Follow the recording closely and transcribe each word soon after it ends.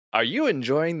Are you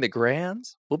enjoying the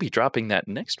Grands? We'll be dropping that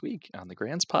next week on the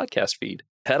Grands podcast feed.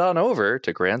 Head on over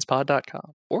to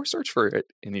grandspod.com or search for it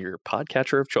in your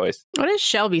podcatcher of choice. What does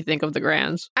Shelby think of the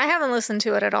Grands? I haven't listened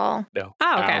to it at all. No.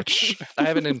 Oh, okay. Ouch. I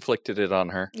haven't inflicted it on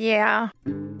her. Yeah.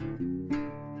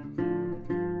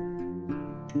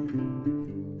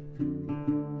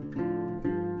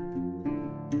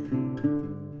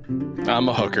 I'm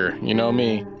a hooker. You know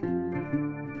me.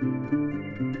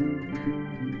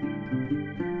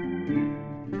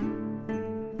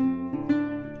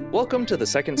 Welcome to the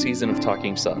second season of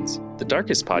Talking Sons, the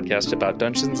darkest podcast about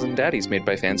Dungeons and Daddies made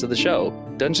by fans of the show.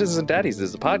 Dungeons and Daddies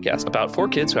is a podcast about 4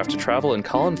 kids who have to travel in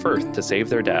Colin Firth to save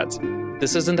their dads.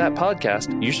 This isn't that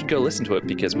podcast. You should go listen to it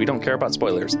because we don't care about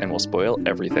spoilers and will spoil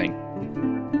everything.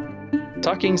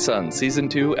 Talking Sons, Season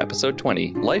 2, Episode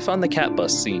 20, Life on the Cat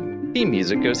Bus Scene. Theme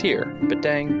music goes here.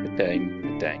 Ba-dang,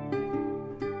 ba-dang, ba-dang.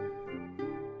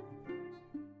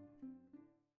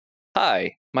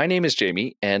 Hi, my name is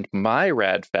Jamie, and my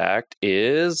rad fact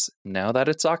is, now that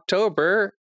it's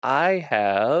October, I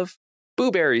have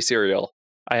Boo-Berry cereal.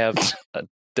 I have a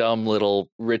dumb little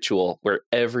ritual where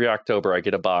every October I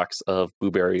get a box of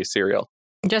Boo-Berry cereal.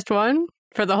 Just one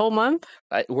for the whole month?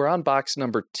 We're on box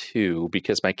number 2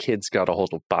 because my kids got a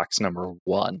hold of box number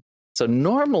 1. So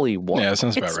normally 1. Yeah, that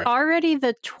sounds about It's right. already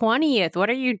the 20th. What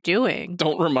are you doing?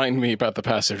 Don't remind me about the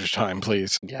passage of time,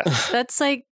 please. Yes. That's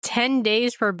like 10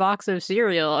 days per box of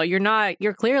cereal.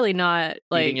 You're clearly not Eating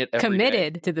like it every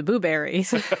committed to the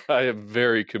Boo-Berries. I am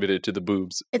very committed to the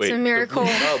boobs. It's a the miracle.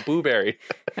 Boo-Berry.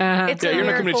 Uh-huh. It's Yeah, a you're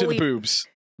not committed to the miracle boobs.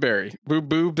 Berry.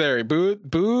 Boo, berry.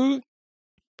 Boo.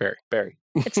 Berry.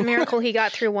 It's a miracle he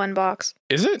got through one box.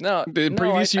 Is it? No, In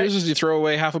previous years, did you throw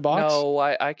away half a box? No,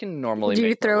 I can normally Do you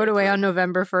make my throw way it away through. on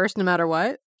November 1st no matter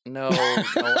what? No,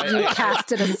 Do you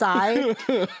cast it aside?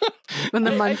 When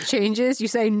the month changes, you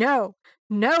say, no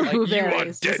Like, you are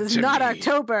Boo-Berries. This dead is to not me."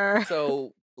 October.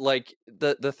 So, like,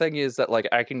 the thing is that, like,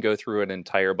 I can go through an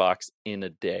entire box in a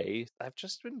day. I've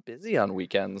just been busy on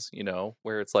weekends,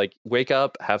 where it's like, wake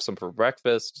up, have some for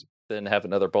breakfast, then have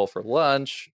another bowl for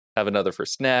lunch, have another for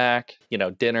snack,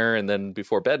 dinner, and then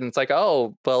before bed. And it's like,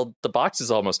 oh, well, the box is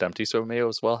almost empty, so we may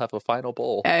as well have a final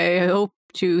bowl. I hope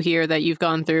to hear that you've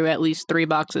gone through at least 3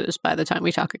 boxes by the time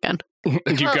we talk again.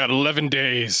 You've got 11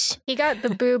 days. He got the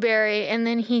Boo-Berry, and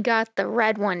then he got the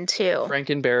red one, too.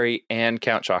 Frankenberry and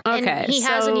Count Chocula. And Okay, he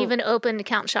hasn't so- even opened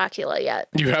Count Chocula yet.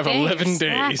 You have Dang, 11 you're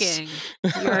days. slacking.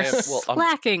 I You're am- well, I'm-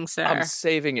 slacking, sir. I'm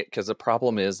saving it because the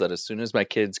problem is that as soon as my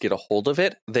kids get a hold of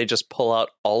it, they just pull out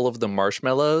all of the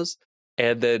marshmallows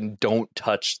and then don't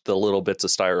touch the little bits of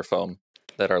styrofoam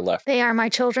that are left. They are my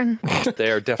children.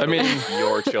 They are definitely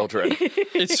your children.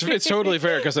 It's totally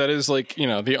fair because that is like,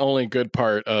 the only good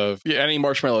part of any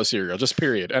marshmallow cereal, just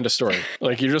period. End of story.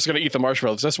 Like you're just going to eat the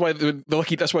marshmallows. That's why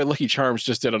that's why Lucky Charms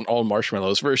just did an all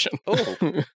marshmallows version. Oh,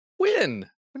 when?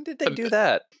 When did they do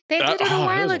that? They did it a it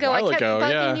while was a ago. while I kept ago,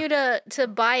 bugging yeah. you to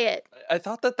buy it. I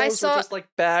thought that I those saw- were just like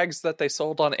bags that they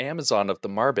sold on Amazon of the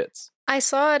Marbits. I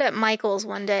saw it at Michael's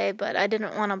one day, but I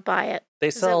didn't want to buy it. They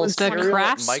 'Cause it sell was the cereal at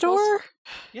craft Michael's? store?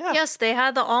 Yeah, Yes, they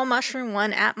had the all mushroom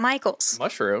one at Michael's.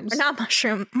 mushrooms. Or not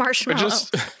mushroom, I marshmallow.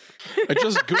 just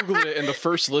Googled it and the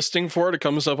first listing for it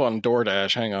comes up on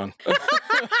DoorDash. Hang on.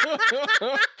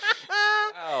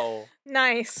 Wow.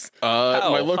 Nice.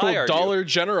 My local high are you? Dollar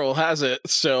General has it,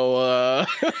 so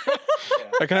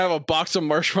I can have a box of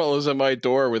marshmallows at my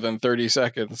door within 30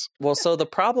 seconds. Well, so the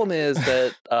problem is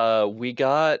that we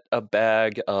got a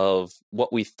bag of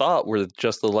what we thought were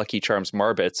just the Lucky Charms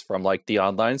Marbits from like the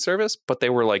online service, but they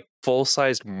were like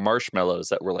full-sized marshmallows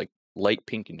that were like light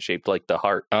pink and shaped like the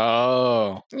heart.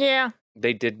 Oh. Yeah.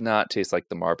 They did not taste like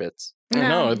the Marbits.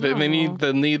 No, they no.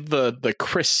 need the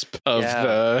crisp of Yeah.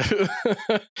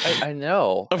 the I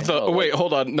know. of I the know. wait,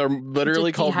 hold on. They're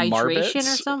literally called Dehydration Marbits. or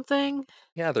something?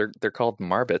 Yeah, they're called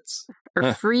Marbits. Or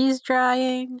Huh. freeze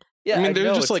drying? Yeah, I mean, they're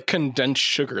know, just it's- like condensed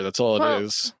sugar. That's all Well, it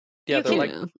is. yeah, you they're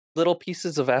can- like little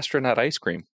pieces of astronaut ice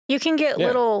cream. You can get Yeah.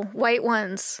 little white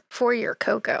ones for your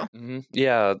cocoa.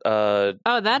 Yeah, Oh,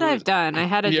 that Who I've is- done. I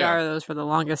had a Yeah. jar of those for the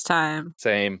longest time.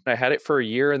 same. I had it for a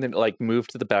year and then like moved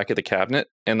to the back of the cabinet,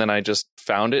 and then I just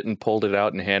found it and pulled it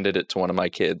out and handed it to one of my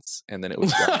kids, and then it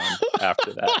was gone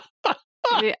after that.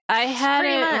 I had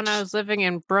Pretty it when much. I was living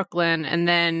in Brooklyn, and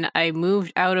then I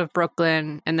moved out of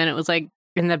Brooklyn, and then it was like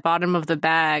in the bottom of the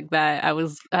bag that I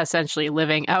was essentially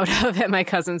living out of at my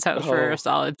cousin's house for Oh. a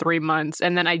solid 3 months.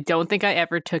 And then I don't think I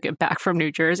ever took it back from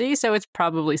New Jersey, so it's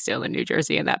probably still in New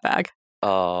Jersey in that bag.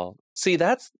 Oh, see,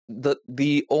 that's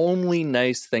the only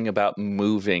nice thing about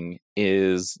moving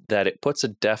is that it puts a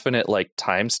definite like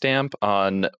timestamp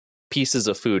on pieces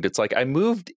of food. It's like I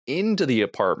moved into the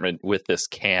apartment with this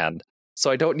can. so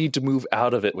I don't need to move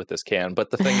out of it with this can. But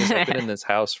the thing is, I've been in this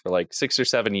house for like 6 or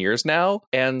 7 years now,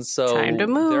 and so Time to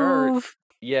move.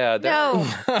 No.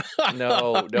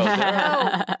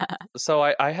 So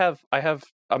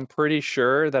I'm pretty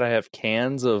sure that I have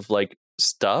cans of like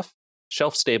stuff,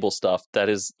 shelf stable stuff that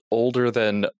is older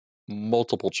than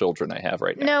multiple children I have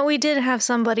right now. No, we did have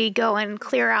somebody go and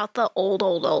clear out the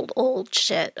old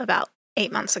shit about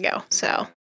 8 months ago. So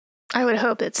I would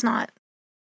hope it's not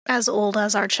as old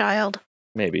as our child.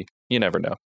 Maybe. You never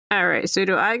know. All right, so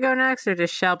do I go next or does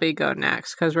Shelby go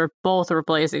next? Because we're both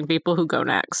replacing people who go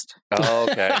next. Oh,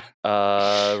 okay.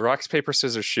 Rocks, paper,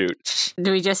 scissors, shoot.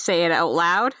 Do we just say it out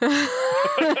loud?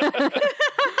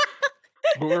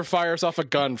 Whoever fires off a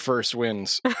gun first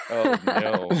wins. Oh,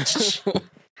 no.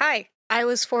 Hi, I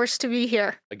was forced to be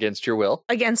here Against your will.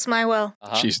 against my will.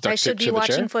 Uh-huh. She's I duct should taped be to the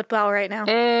watching chair. football right now. And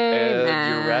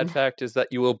Amen. your rad fact is that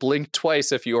you will blink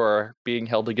twice if you are being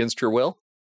held against your will.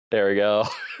 There we go.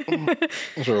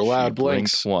 Those are loud She blinked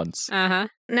blinks. once. Uh-huh.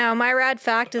 No, my rad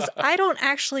fact is I don't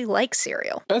actually like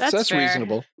cereal. That's fair.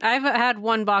 reasonable. I've had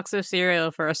one box of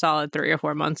cereal for a solid 3 or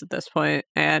 4 months at this point,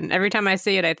 and every time I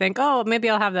see it, I think, oh, maybe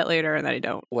I'll have that later, and then I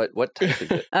don't. What type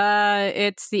is it?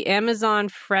 It's the Amazon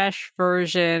Fresh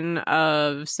version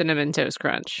of Cinnamon Toast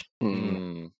Crunch.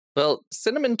 Well,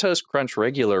 Cinnamon Toast Crunch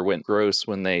regular went gross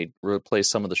when they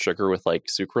replaced some of the sugar with like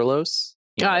sucralose.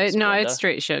 You know, No, Splenda. it's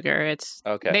straight sugar. It's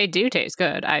Okay. They do taste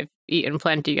good. I've eaten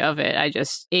plenty of it. I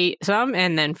just ate some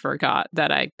and then forgot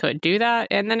that I could do that,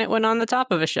 and then it went on the top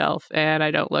of a shelf, and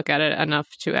I don't look at it enough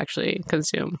to actually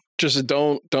consume. Just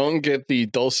don't get the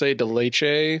dulce de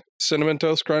leche cinnamon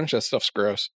toast crunch. That stuff's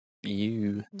gross.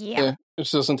 You Yeah. It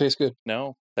just doesn't taste good.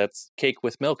 no, that's cake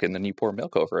with milk, and then you pour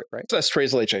milk over it, right? That's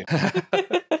tres leche.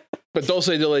 But dulce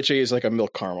de leche is like a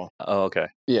milk caramel. Oh, okay.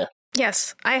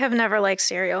 Yes, I have never liked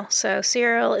cereal, so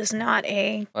cereal is not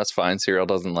a. That's fine. Cereal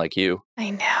doesn't like you.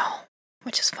 I know,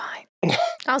 which is fine.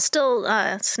 I'll still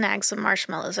snag some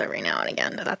marshmallows every now and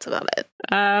again, but that's about it.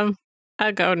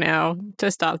 I'll go now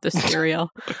to stop the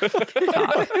cereal.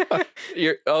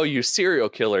 You serial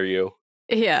killer, you.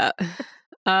 Yeah.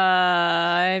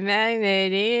 I'm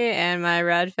Magnady, and my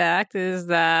red fact is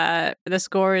that the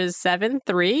score is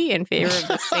 7-3 in favor of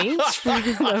the Saints for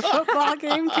the football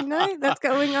game tonight that's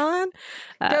going on.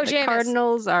 Go, the Jameis.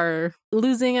 Cardinals are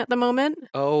losing at the moment.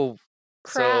 Oh,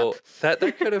 so that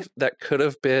could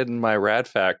have been my rad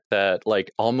fact that like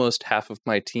almost half of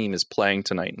my team is playing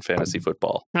tonight in fantasy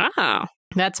football. Ah,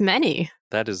 that's many.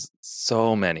 That is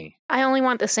so many. I only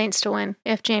want the Saints to win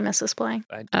if Jameis is playing.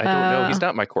 I don't know. He's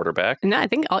not my quarterback. No, I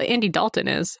think Andy Dalton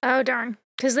is. Oh, darn.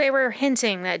 Because they were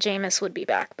hinting that Jameis would be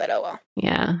back, but oh well.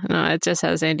 Yeah, no, it just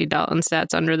has Andy Dalton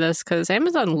stats under this because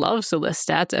Amazon loves to list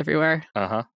stats everywhere.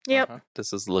 Uh-huh. Yep.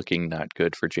 This is looking not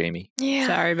good for Jamie. Yeah.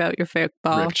 Sorry about your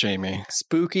football. Rip Jamie.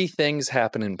 Spooky things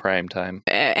happen in prime time.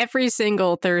 Every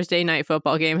single Thursday night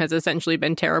football game has essentially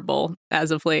been terrible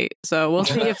as of late. So we'll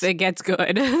see if it gets good.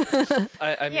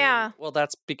 I mean, Yeah. well,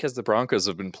 that's because the Broncos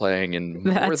have been playing in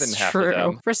more That's than half true. of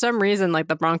them. For some reason, like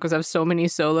the Broncos have so many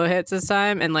solo hits this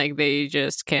time, and like they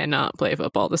just cannot play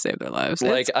football to save their lives.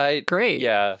 Like It's great.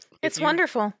 Yeah. It's If you-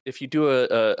 wonderful. If you do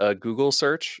a Google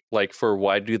search, like for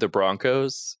why do the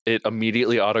Broncos, it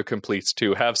immediately autocompletes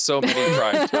to have so many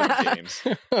prime time games.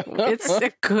 It's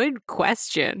a good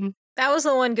question. That was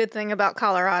the one good thing about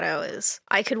Colorado is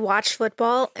I could watch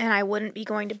football and I wouldn't be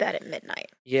going to bed at midnight.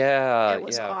 Yeah, It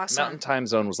was yeah. awesome. Mountain Time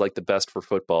Zone was like the best for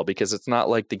football because it's not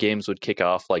like the games would kick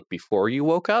off like before you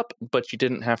woke up, but you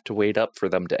didn't have to wait up for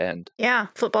them to end. Yeah,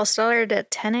 football started at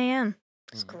 10 a.m.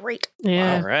 It's great.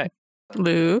 Yeah. All right.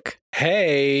 Luke.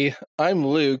 Hey, I'm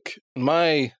Luke.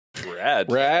 My Rad.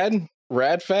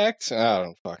 fact? I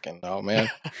don't fucking know, man.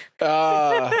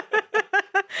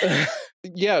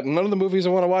 Yeah, none of the movies I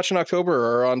want to watch in October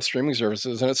are on streaming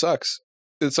services, and it sucks.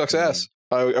 It sucks ass.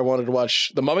 I wanted to watch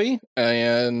The Mummy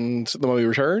and The Mummy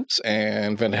Returns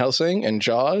and Van Helsing and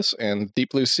Jaws and Deep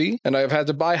Blue Sea, and I've had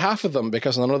to buy half of them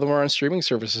because none of them are on streaming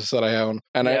services that I own.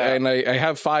 And Yeah. I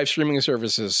have 5 streaming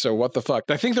services, so what the fuck?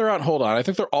 I think they're on, hold on, I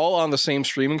think they're all on the same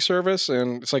streaming service,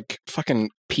 and it's like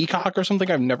fucking Peacock or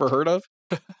something I've never heard of.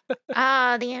 The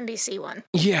NBC one.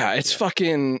 Yeah, it's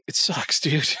fucking, it sucks,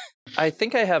 dude. I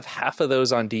think I have half of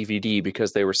those on DVD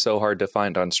because they were so hard to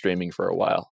find on streaming for a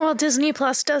while. Well, Disney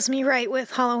Plus does me right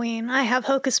with Halloween. I have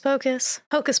Hocus Pocus,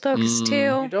 Hocus Pocus You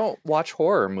 2, don't watch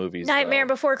horror movies. Nightmare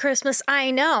though. Before Christmas. I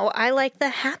know. I like the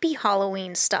happy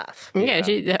Halloween stuff. Yeah.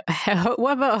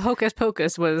 What about Hocus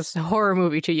Pocus was a horror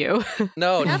movie to you?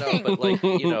 No, Nothing. but like,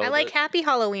 I like happy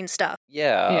Halloween stuff.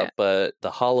 Yeah, Yeah. but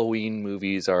the Halloween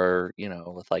movies are,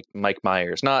 with like Mike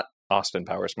Myers, not Austin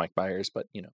Powers Mike Myers, but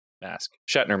mask.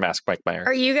 Shatner mask, Mike Myers.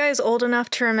 Are you guys old enough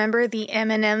to remember the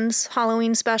M&M's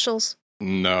Halloween specials?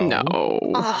 No.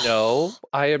 Oh. No,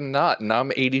 I am not, and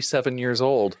I'm 87 years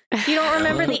old. You don't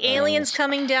remember the aliens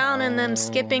coming down and them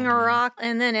skipping a rock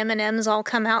and then M&M's all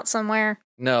come out somewhere?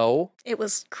 No. It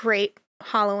was great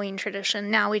Halloween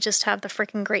tradition. Now we just have the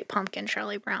freaking Great Pumpkin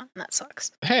Charlie Brown, and that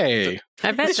sucks. Hey.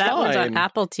 I bet It's that one's on fine.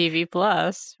 Apple TV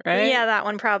Plus, right? Yeah, that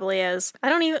one probably is.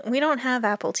 We don't have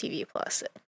Apple TV Plus.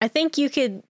 I think you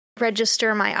could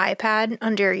register my iPad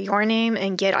under your name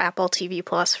and get Apple TV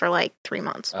Plus for like 3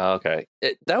 months. Okay.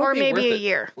 That would Or be maybe worth a it.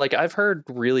 year. Like, I've heard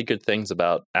really good things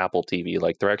about Apple TV.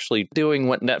 Like, they're actually doing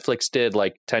what Netflix did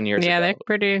like 10 years Yeah, ago. they're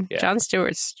pretty. Yeah. Jon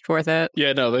Stewart's worth it.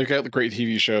 Yeah, no, they've got great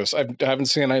TV shows. I haven't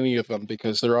seen any of them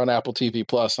because they're on Apple TV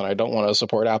Plus, and I don't want to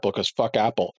support Apple because fuck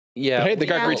Apple. Yeah. But hey, they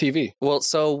got Yeah. great TV. Well,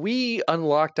 so we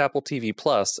unlocked Apple TV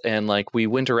Plus, and like we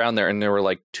went around there, and there were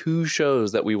like 2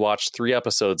 shows that we watched 3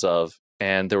 episodes of,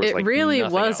 and there was It like really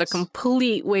nothing was a else.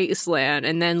 complete wasteland.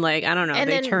 And then, like, I don't know, And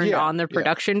they then- turned Yeah, on the yeah.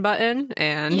 production button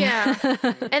and. Yeah.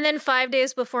 And then 5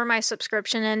 days before my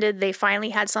subscription ended, they finally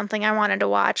had something I wanted to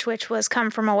watch, which was Come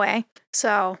From Away.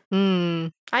 So Hmm.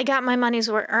 I got my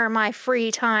money's worth, or my free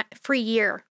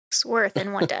year's worth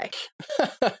in one day.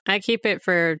 I keep it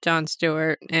for Jon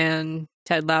Stewart and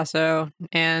Ted Lasso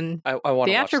and I want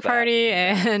the after party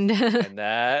and and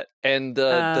that and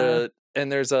the and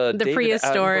there's a the David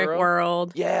prehistoric Attenborough.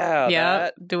 world. Yeah, Yeah,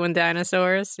 that. doing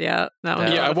dinosaurs. Yeah, that one's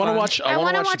Yeah, Yeah, I want to fun. watch. I I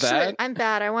want want to watch that. I'm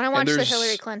bad. I want to watch the there's-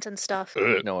 Hillary Clinton stuff.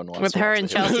 No one wants with to her watch and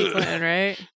the Chelsea Hillary- Clinton,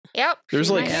 right? Yep. There's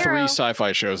she's like my 3 hero.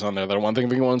 sci-fi shows on there that I want.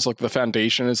 Thinking one's like The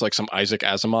Foundation is like some Isaac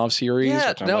Asimov series, Yeah,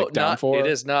 which I'm no, like down not, for. it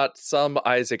is not some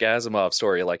Isaac Asimov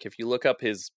story. Like if you look up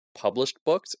his published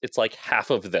books, it's like half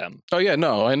of them. Oh yeah,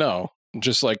 no, I know.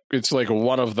 Just like it's like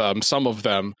one of them, some of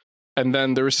them, and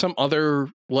then there's some other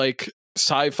like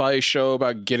sci-fi show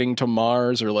about getting to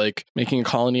Mars or like making a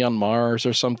colony on Mars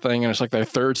or something, and it's like their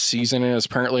 3rd season and it's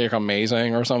apparently like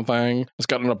amazing or something. It's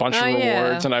gotten a bunch of Oh, rewards,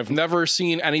 yeah. and I've never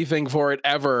seen anything for it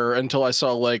ever until I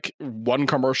saw like one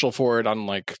commercial for it on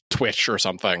like Twitch or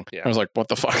something. Yeah. I was like, what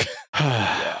the fuck?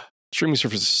 Yeah. Streaming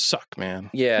services suck, man.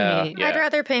 Yeah, Right. yeah. I'd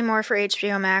rather pay more for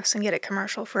HBO Max and get it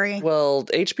commercial free. Well,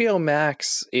 HBO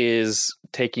Max is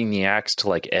taking the axe to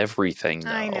like everything.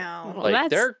 Though. I know. Well, Like that's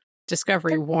they're,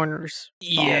 Discovery Warner's.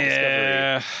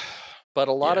 Yeah. but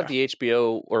a lot Yeah. of the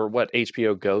HBO or what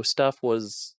HBO Go stuff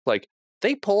was like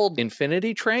they pulled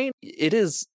Infinity Train. It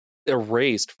is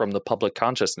erased from the public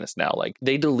consciousness now. Like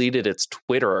they deleted its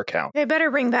Twitter account. They better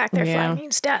bring back their Yeah. Flag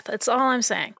Means Death. That's all I'm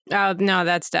saying. Oh no,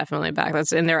 that's definitely back.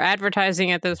 That's and they're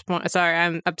advertising at this point. Sorry,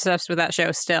 I'm obsessed with that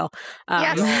show still.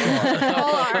 Yes.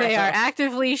 All are. They are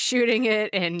actively shooting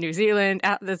it in New Zealand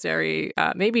at this very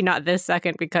maybe not this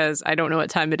second because I don't know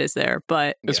what time it is there,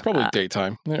 but It's probably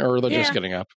daytime, or they're just Yeah.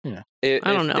 getting up. Yeah. I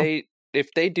don't know.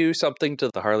 If they do something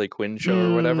to the Harley Quinn show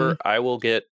or whatever, I will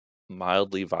get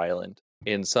mildly violent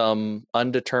in some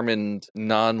undetermined,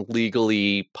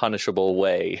 non-legally punishable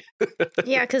way.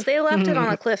 Yeah, because they left it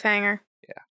on a cliffhanger.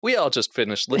 We all just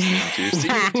finished listening to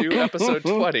season 2, episode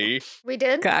 20. We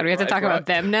did? God, we have to I talk brought- about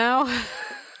them now.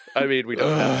 I mean, we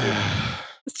don't have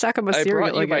Let's talk about to. I cereal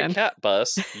brought you again. my cat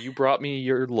bus. You brought me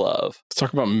your love. Let's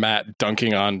talk about Matt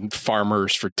dunking on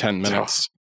farmers for 10 minutes.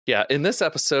 Yeah, in this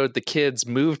episode, the kids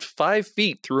moved 5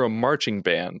 feet through a marching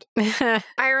band.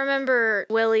 I remember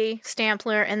Willie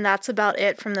Stampler, and that's about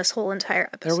it from this whole entire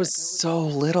episode. There was so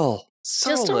little.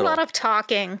 just a lot of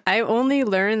talking. I only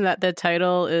learned that the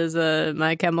title is a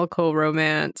My Chemical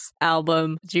Romance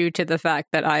album due to the fact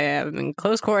that I am in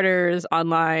close quarters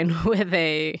online with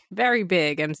a very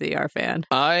big MCR fan.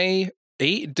 I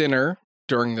ate dinner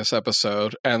during this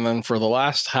episode, and then for the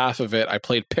last half of it, I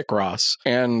played Picross,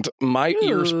 and my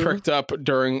ears Ooh. pricked up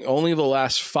during only the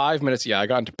last 5 minutes. Yeah, I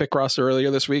got into Picross earlier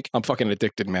this week. I'm fucking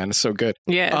addicted, man. It's so good.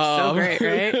 Yeah, it's so great,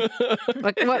 right?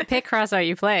 right? What Picross are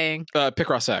you playing?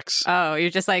 Picross X. Oh, you're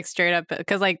just like straight up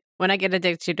because like when I get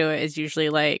addicted to it, it's usually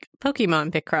like Pokemon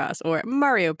Picross or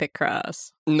Mario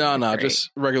Picross. No, Great.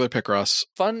 just regular Picross.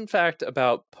 Fun fact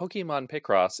about Pokemon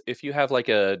Picross, if you have like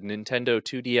a Nintendo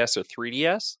 2DS or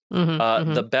 3DS,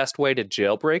 Mhm, the best way to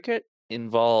jailbreak it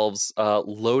involves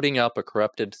loading up a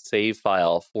corrupted save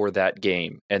file for that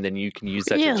game, and then you can use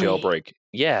that Really? to jailbreak.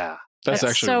 Yeah. That's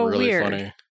That's actually so really weird.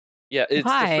 funny. Yeah, it's the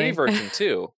Why? free version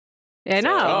too. I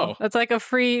know. Oh. It's like a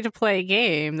free to play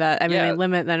game that, I mean, Yeah. they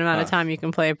limit the amount of Huh. time you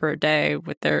can play per day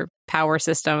with their power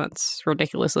system. It's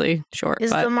ridiculously short.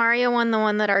 Is but the Mario one the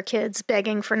one that our kid's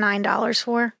begging for $9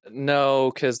 for?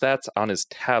 No, because that's on his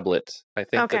tablet. I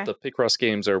think Okay. that the Picross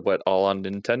games are all on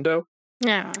Nintendo.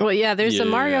 Yeah. well, yeah, there's a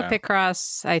Mario Yeah.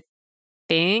 Picross, I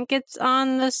think it's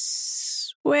on the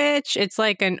Switch. It's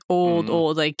like an old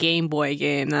like Game Boy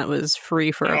game that was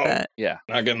free for a bit. Yeah.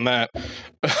 Not getting that.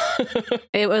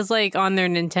 It was like on their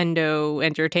Nintendo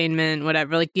Entertainment,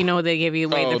 whatever. Like, you know, they give you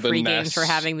away the free games for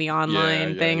having the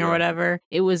online thing or whatever.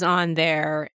 It was on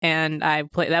there, and I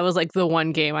played. That was like the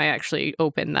one game I actually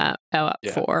opened that up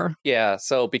for. Yeah,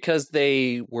 so because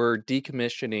they were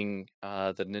decommissioning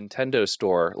the Nintendo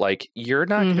store, like, you're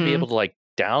not going to be able to like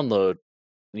download,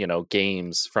 you know,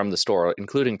 games from the store,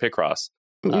 including Picross.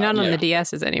 Not on the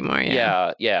DSs anymore.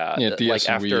 Yeah. DS like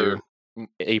after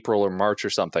April or March or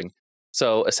something.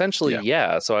 So essentially,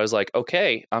 so I was like,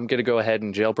 okay, I'm going to go ahead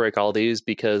and jailbreak all these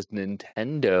because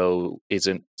Nintendo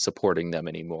isn't supporting them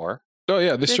anymore. Oh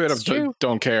yeah, they straight up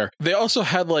don't care. They also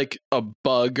had like a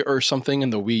bug or something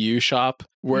in the Wii U shop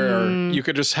where you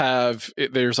could just have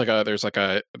there's like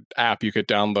a app you could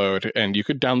download, and you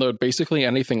could download basically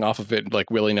anything off of it like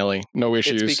willy-nilly, no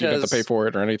issues. You don't have to pay for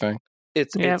it or anything.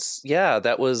 That's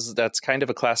kind of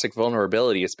a classic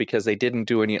vulnerability. It's because they didn't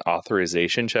do any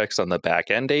authorization checks on the back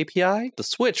end API. The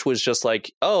Switch was just like,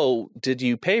 oh, did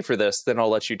you pay for this? Then I'll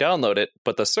let you download it.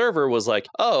 But the server was like,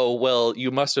 oh, well,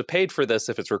 you must have paid for this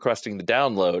if it's requesting the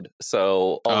download.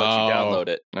 So I'll let you download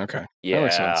it. Okay. Yeah. That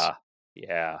makes sense.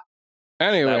 Yeah.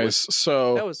 Anyways,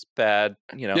 that was bad.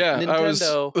 You know,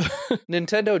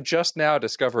 Nintendo just now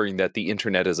discovering that the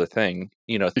internet is a thing,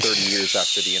 you know, 30 years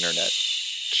after the internet.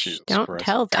 Jesus Don't Christ.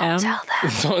 tell them.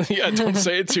 Don't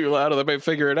say it too loud or they might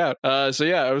figure it out. So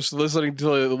yeah, I was listening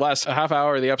to the last half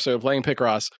hour of the episode playing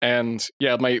Picross, and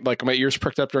yeah, my ears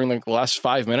pricked up during like the last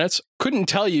 5 minutes. Couldn't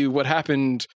tell you what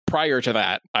happened prior to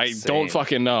that. I don't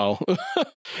fucking know.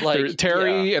 Like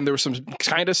Terry, and there was some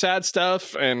kind of sad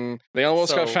stuff, and they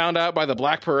almost got found out by the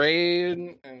Black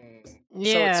Parade.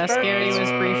 Yeah, Scary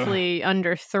was briefly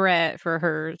under threat for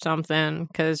her something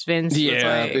because Vince was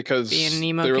like because being an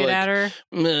emo kid at her.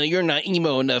 You're not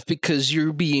emo enough because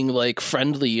you're being like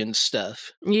friendly and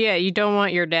stuff. Yeah, you don't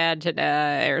want your dad to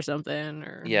die or something.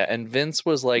 Or yeah, and Vince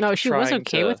was like, no, she was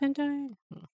okay with him dying.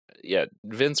 Yeah,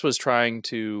 Vince was trying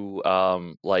to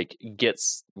like get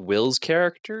Will's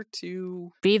character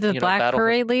to be the Black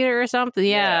Parade leader or something.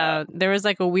 Yeah, there was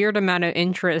like a weird amount of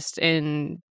interest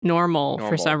in Normal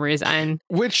for some reason.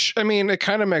 Which, I mean, it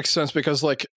kind of makes sense because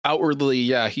like outwardly,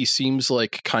 yeah, he seems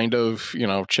like kind of, you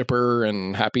know, chipper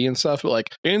and happy and stuff, but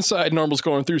like inside Normal's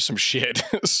going through some shit.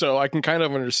 So I can kind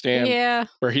of understand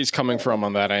where he's coming from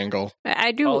on that angle.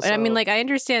 I do. Also, I mean, like, I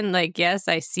understand, like, yes,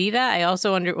 I see that. I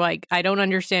also I don't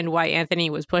understand why Anthony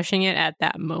was pushing it at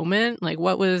that moment. Like,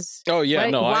 what was... Oh, yeah, I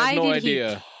have no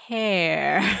idea.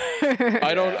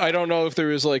 I don't know if there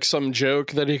was like some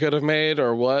joke that he could have made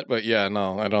or what, but yeah,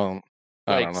 no, I don't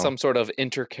know. Some sort of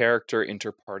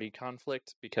inter-party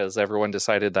conflict because everyone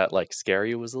decided that like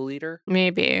Scary was the leader.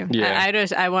 Maybe. Yeah.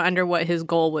 I wonder what his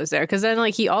goal was there, because then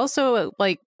like he also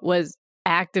like was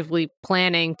actively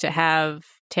planning to have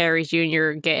Terry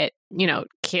Jr. get, you know,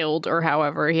 killed or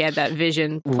however he had that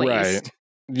vision placed. Right.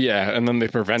 Yeah, and then they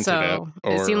prevented it.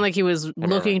 It seemed like he was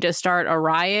looking to start a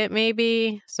riot,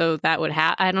 maybe. So that would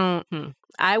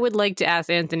I would like to ask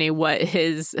Anthony what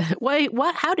his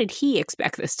how did he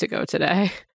expect this to go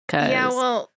today? Yeah,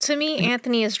 well, to me,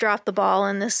 Anthony has dropped the ball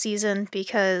in this season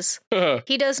because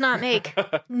he does not make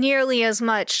nearly as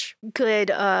much good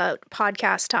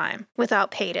podcast time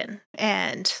without Peyton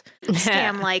and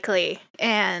Scam Likely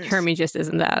and Hermie just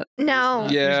isn't that. No.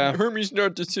 Yeah. Hermie's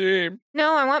not the same.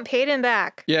 No, I want Peyton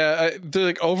back. Yeah,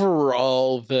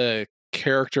 overall, the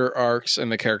character arcs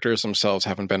and the characters themselves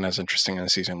haven't been as interesting in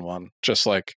season one, just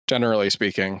like generally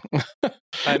speaking.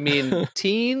 I mean,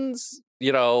 teens,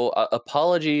 you know,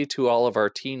 apology to all of our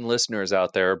teen listeners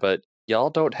out there, but y'all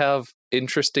don't have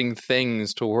interesting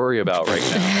things to worry about right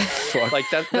now. Like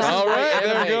that. All right,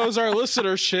 there goes our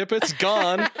listenership. It's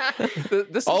gone.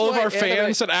 All of our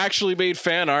fans that actually made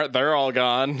fan art, they're all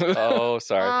gone. Oh,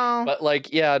 sorry. Oh. But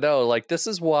like, yeah, no, like this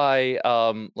is why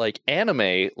like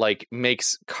anime like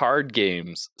makes card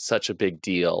games such a big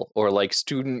deal, or like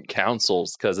student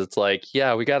councils, because it's like,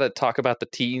 yeah, we got to talk about the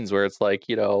teens where it's like,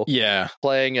 you know,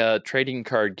 playing a trading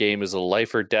card game is a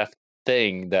life or death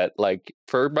thing that like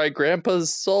for my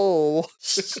grandpa's soul.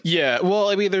 Yeah, well,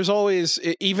 I mean, there's always,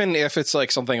 even if it's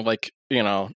like something like, you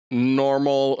know,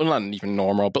 normal, not even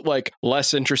normal, but like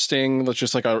less interesting, that's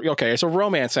just like it's a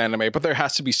romance anime, but there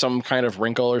has to be some kind of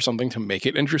wrinkle or something to make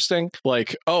it interesting.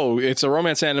 Like, oh, it's a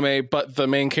romance anime, but the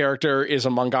main character is a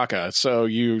mangaka, so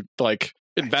you like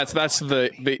that's the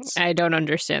I don't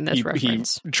understand this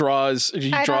reference. He draws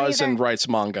and writes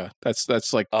manga.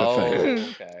 That's like the thing.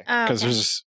 Okay. Because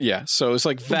there's so it's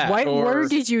like that. What word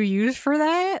did you use for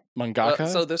that? Mangaka?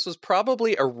 So this was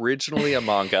probably originally a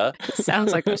manga,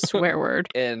 Sounds like a swear word.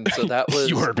 and so that was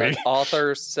You heard me. an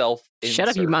author self-insert. Shut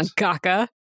up, you mangaka.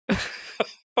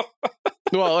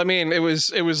 Well, I mean, it was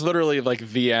literally like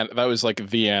that was like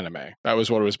the anime. That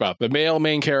was what it was about. The male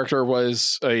main character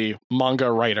was a manga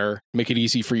writer. Make it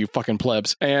easy for you fucking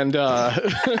plebs. And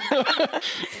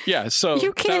yeah, so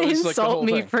You can't that was, like, the insult whole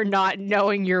me thing. for not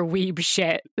knowing your weeb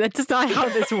shit. That's not how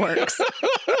this works.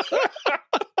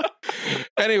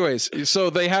 Anyways, so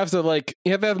they have to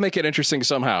make it interesting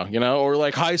somehow, you know, or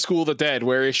like High School of the Dead,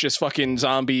 where it's just fucking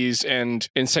zombies and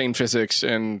insane physics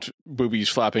and boobies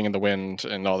flapping in the wind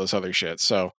and all this other shit.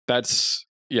 So that's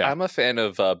I'm a fan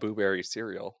of Blueberry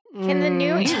cereal. Can the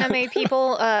new anime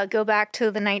people go back to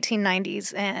the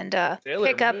 1990s and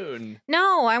pick up? Moon.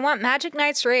 No, I want Magic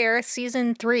Knights Rare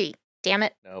season 3. Damn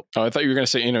it. Nope. Oh, I thought you were going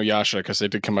to say Inuyasha because they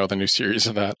did come out with a new series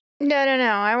of that.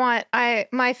 No.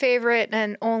 My favorite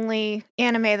and only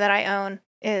anime that I own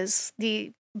is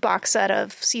the box set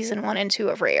of season 1 and 2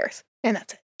 of Ray Earth, and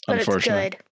that's it. But it's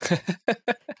Unfortunately.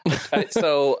 good.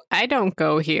 So I don't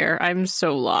go here. I'm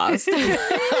so lost.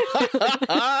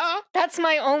 That's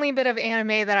my only bit of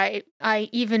anime that I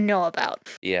even know about.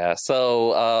 yeah,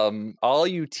 so all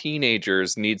you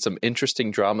teenagers need some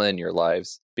interesting drama in your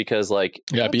lives because, like,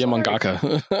 Yeah, be a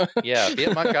mangaka. yeah, be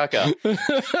a mangaka.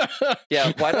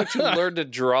 Yeah, why don't you learn to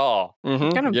draw? Mhm, I'm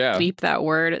gonna yeah. bleep that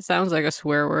word. It sounds like a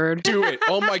swear word. Do it.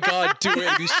 Oh my God, do it.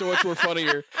 It'd be so much more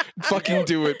funnier. Fucking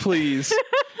do it, please.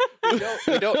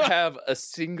 We don't have a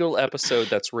single episode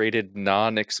that's rated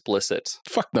non-explicit.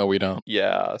 Fuck no, we don't.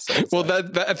 Yeah. So it's Well,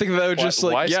 like- that I think that would Why- just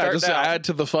why start just now? add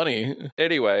to the funny.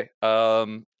 anyway,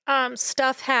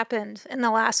 Stuff happened in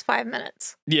the last 5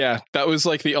 minutes. Yeah, that was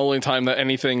like the only time that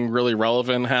anything really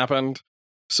relevant happened.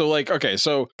 So like, okay,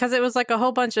 so Because it was like a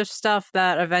whole bunch of stuff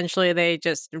that eventually they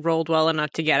just rolled well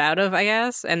enough to get out of, I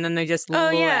guess, and then they just Oh,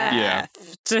 yeah.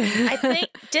 left. I think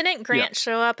didn't Grant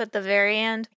show up at the very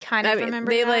end? Kind of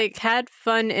remember they that? like had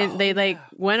fun and they like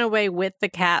went away with the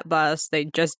cat bus. They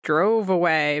just drove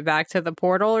away back to the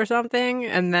portal or something,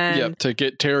 and then yep, to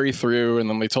get Terry through, and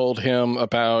then they told him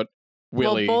about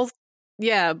Willie. Well, both.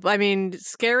 Yeah, I mean,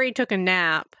 Scary took a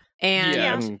nap, and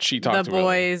yeah, and she talked the to Willie.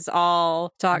 boys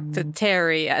all talked to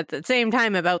Terry at the same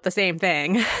time about the same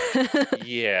thing.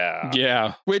 yeah.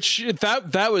 Yeah, which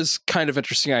that was kind of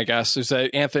interesting, I guess, is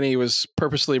that Anthony was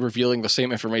purposely revealing the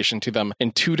same information to them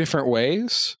in two different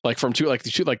ways, like from two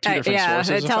different yeah,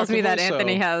 sources. it tells me that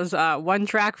effectively, Anthony so- has one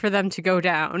track for them to go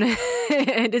down,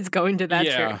 and it's going to that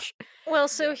Yeah. church. Well,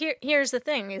 so here's the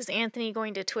thing: is Anthony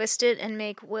going to twist it and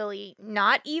make Willie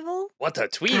not evil, What a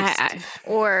twist!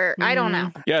 or I don't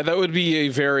know? Yeah, that would be a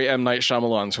very M. Night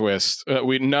Shyamalan twist.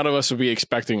 None of us would be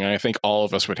expecting, and I think all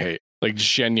of us would hate. Like,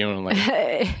 genuinely.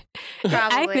 I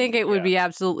Probably. think it would be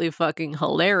absolutely fucking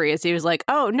hilarious. He was like,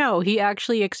 "Oh no, he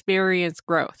actually experienced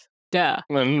growth." Duh.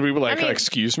 And we were like, I mean-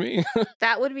 excuse me?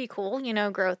 That would be cool. You know,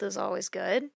 growth is always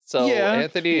good. So Yeah,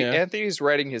 Anthony, yeah. Anthony's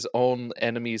writing his own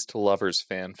enemies to lovers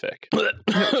fanfic.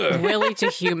 Willie to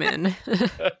human.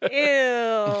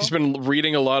 Ew. He's been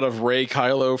reading a lot of Ray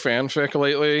Kylo fanfic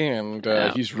lately, and Oh,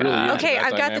 he's really God. into Okay, that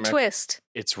I've got the dynamic. twist.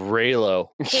 It's Raylo.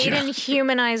 Peyton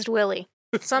humanized Willie.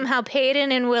 Somehow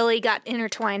Peyton and Willie got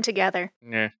intertwined together.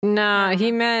 Nah. Nah,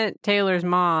 he met Taylor's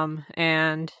mom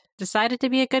and decided to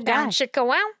be a good guy. Chicka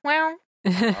wow wow.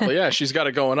 Well, yeah, she's got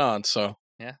it going on, so.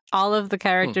 All of the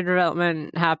character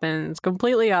development happens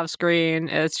completely off screen.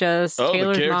 It's just Oh,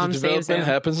 Taylor's the mom character saves development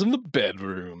him. happens in the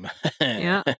bedroom.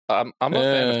 Yeah, I'm a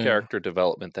fan of Uh. character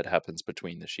development that happens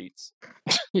between the sheets.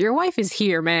 your wife is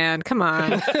here, man. Come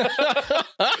on.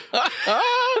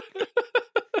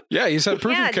 Yeah, he's had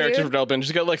proof Yeah, of character dude. development.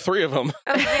 He's got like 3 of them.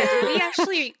 Oh yeah, did we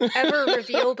actually ever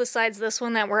reveal besides this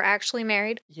one that we're actually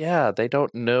married? Yeah, they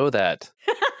don't know that.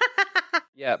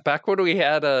 Yeah, back when we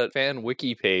had a fan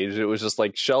wiki page, it was just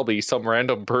like Shelby, some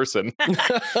random person.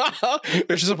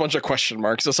 There's just a bunch of question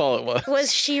marks. That's all it was.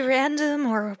 Was she random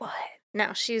or what?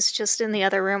 No, she's just in the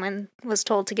other room and was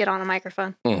told to get on a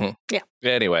microphone. Mhm.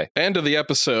 Anyway, End of the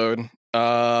episode.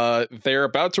 They're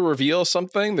about to reveal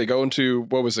something. They go into,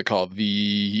 what was it called?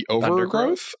 The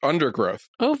overgrowth? Undergrowth.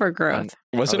 Overgrowth.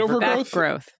 Was it overgrowth?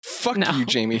 Backgrowth. Fuck No. you,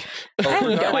 Jamie. I have no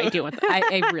Overgrowth. idea what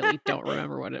I really don't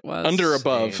remember what it was. Under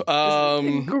above.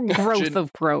 Growth Gen-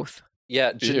 of growth.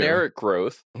 yeah, generic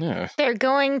growth. Yeah. They're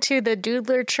going to the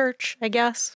Doodler Church, I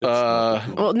guess.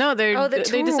 Well, no, they the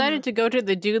tomb. decided to go to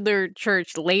the Doodler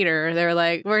Church later. They're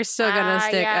like, we're still gonna Ah,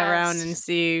 stick yes. around and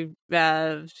see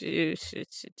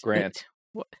Grant.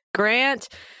 Grant,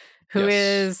 who Yes,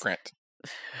 is Grant.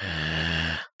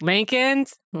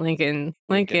 Lincoln's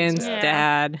Lincoln's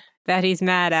dad that he's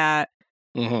mad at.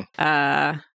 Mhm.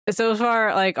 So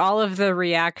far, like, all of the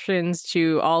reactions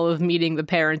to all of meeting the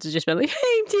parents has just been like,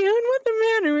 "Hey, dude, what's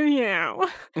the matter with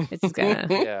you?" It's kind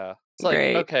of Yeah. It's like,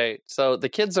 Great. okay, so the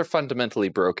kids are fundamentally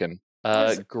broken.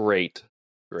 Great.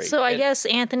 So I And- guess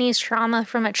Anthony's trauma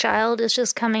from a child is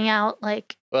just coming out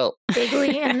like well,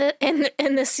 bigly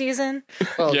in this season.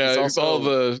 well, Yeah, there's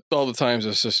also, all the times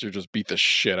his sister just beat the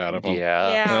shit out of him.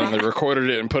 yeah. Yeah. And they recorded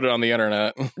it and put it on the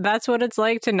internet. that's what it's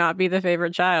like to not be the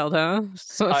favorite child, huh?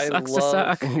 So it I sucks to love-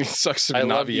 suck. It sucks to I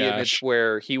not love be the Ash. image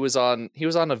where he was on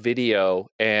a video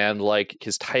and like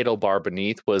his title bar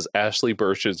beneath was Ashley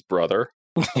Birch's brother.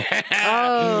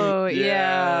 Oh,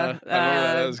 yeah. I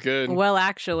remember that was good. Well,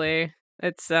 actually,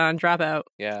 it's on Dropout,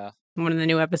 Yeah. one of the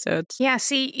new episodes. Yeah,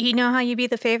 see, you know how you be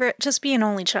the favorite? Just be an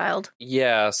only child.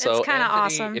 Yeah, so It's kinda Anthony,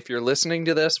 awesome. if you're listening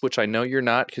to this, which I know you're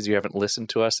not because you haven't listened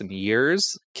to us in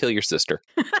years, kill your sister.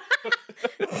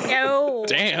 No.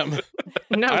 Damn.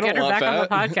 No, I get don't her want back on the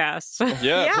that. podcast.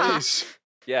 Yeah, Yeah. please.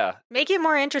 Yeah. Make it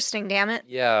more interesting, damn it.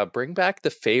 Yeah, bring back the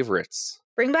favorites.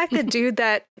 Bring back the dude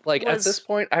that Like at Was- this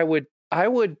point I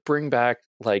would bring back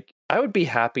like I would be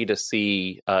happy to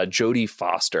see Jodie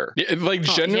Foster. Yeah, like,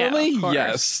 Oh, genuinely, yeah, of course.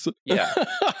 yes. Yeah.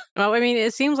 Well, I mean,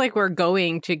 it seems like we're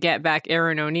going to get back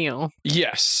Aaron O'Neill.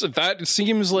 Yes, that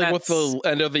seems like what the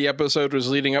end of the episode was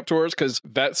leading up towards, because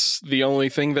that's the only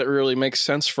thing that really makes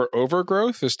sense for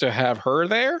Overgrowth is to have her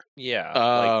there. Yeah.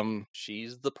 like, Um,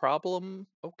 she's the problem.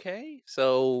 Okay.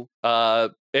 So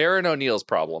Aaron O'Neill's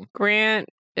problem. Grant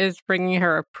is bringing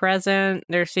her a present.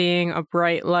 They're seeing a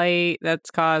bright light that's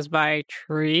caused by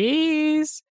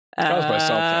trees. caused by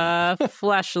something.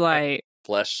 Fleshlight.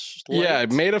 Flesh. yeah, I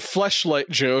made a fleshlight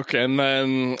joke, and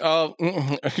then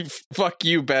fuck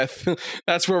you, Beth.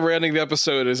 That's where we're ending the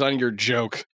episode, is on your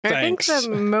joke. Thanks. I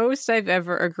think the most I've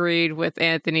ever agreed with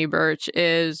Anthony Birch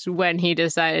is when he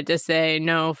decided to say,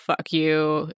 "No, fuck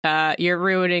you. You're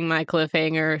ruining my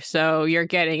cliffhanger, so you're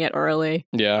getting it early."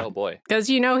 Yeah. Oh boy. Because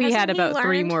he Hasn't had he about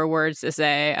 3 learned? more words to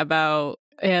say about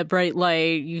bright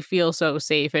light, you feel so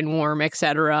safe and warm,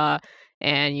 etc.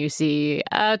 And you see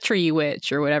a tree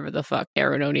witch or whatever the fuck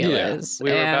Aaron O'Neill Yeah, is. We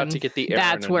were about and to get the Aaron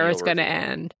that's where O'Neill it's going to reveal.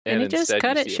 end. And he just instead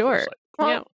cut you it see a short. well,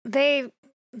 Yeah.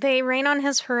 they rain on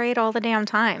his parade all the damn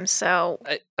time. So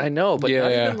I know, but Yeah,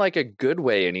 not yeah. even like a good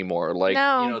way anymore. Like,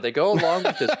 No. they go along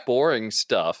with this boring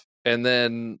stuff and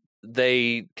then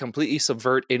they completely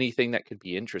subvert anything that could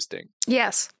be interesting.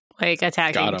 yes. Like Got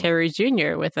attacking him. Terry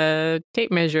Jr. with a tape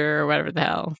measure or whatever the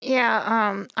hell.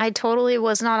 Yeah, I totally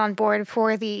was not on board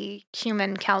for the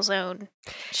human calzone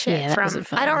shit Yeah, that from wasn't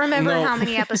fun. I don't remember No. how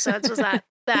many episodes was that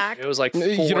back. It was like You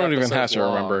don't even have episodes to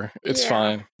long. remember. It's Yeah.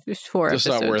 fine. Just 4 Just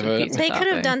not episodes worth of it. pizza They could have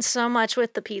topping. done so much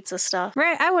with the pizza stuff.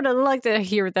 Right, I would have liked to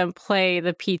hear them play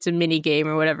the pizza mini game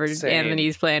or whatever Same.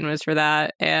 Anthony's plan was for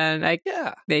that, and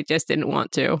Yeah. they just didn't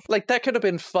want to. Like that could have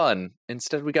been fun.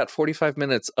 Instead, we got 45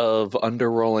 minutes of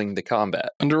underrolling the combat.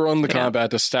 Underrun the Yeah.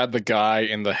 combat to stab the guy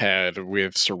in the head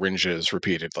with syringes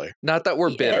repeatedly. Not that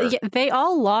we're bitter. Yeah, they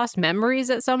all lost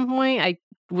memories at some point. I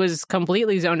was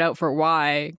completely zoned out for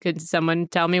why. Could someone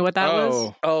tell me what that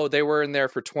was? Oh, they were in there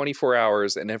for 24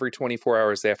 hours, and every 24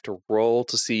 hours they have to roll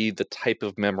to see the type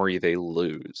of memory they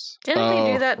lose. Didn't we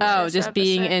Oh. do that? Oh, this just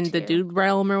being episode, in the too? dude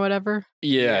realm or whatever.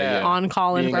 Yeah. Yeah. On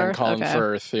Colin Being on Firth. Colin Okay.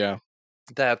 Firth, yeah.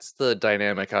 That's the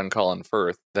dynamic on Colin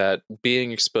Firth, that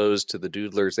being exposed to the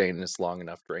doodler's anus long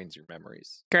enough drains your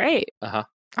memories. Great.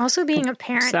 Also, being a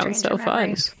parent Sounds drains so your fun.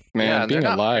 memories. Man, Yeah, and being they're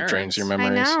not alive parents. drains your I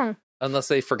memories. know Unless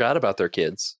they forgot about their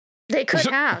kids. they could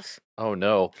have. Oh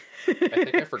no. I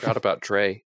think I forgot about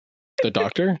Dre. The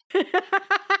doctor?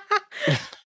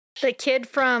 The kid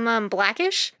from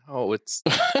Blackish. Oh, it's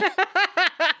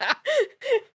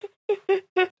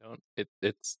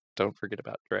don't forget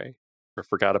about Dre. Or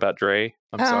forgot about Dre.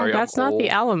 I'm Oh, sorry. That's I'm not the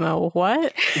old. Alamo.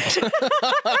 What?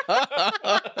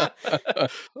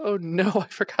 Oh no, I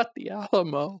forgot the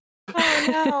Alamo. Oh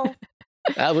no.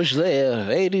 I was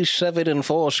there 87 and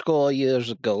 4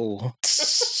 years ago.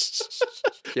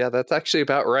 Yeah, that's actually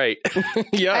about right.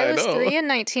 Yeah, I I was know. 3 in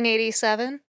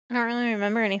 1987. I don't really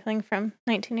remember anything from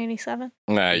 1987.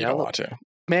 Nah, you Yeah, don't look- want to.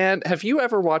 Man, have you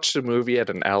ever watched a movie at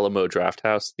an Alamo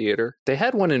Drafthouse Theater? They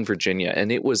had one in Virginia,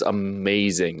 and it was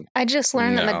amazing. I just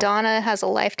learned that No. Madonna has a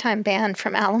lifetime ban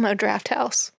from Alamo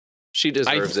Drafthouse. She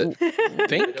deserves it. I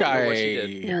think I don't know what she I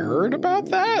did. heard about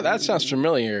that. That sounds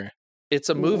familiar. It's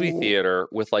a movie theater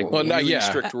with like Well, no, really yeah.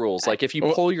 strict rules. Like if you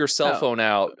Well- pull your cell Oh. phone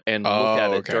out and look Oh,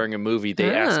 at it okay. during a movie, they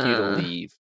ask you to Ah.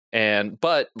 leave.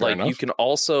 But like enough. you can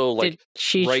also like Did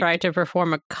she write- try to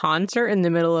perform a concert in the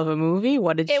middle of a movie?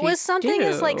 What did she It was something do?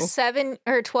 as like 7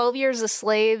 or 12 years a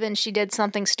slave, and she did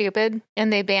something stupid,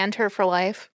 and they banned her for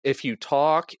life. if you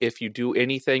talk, if you do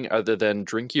anything other than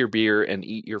drink your beer and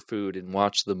eat your food and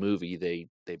watch the movie, they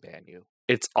ban you.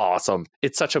 It's awesome.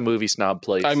 It's such a movie snob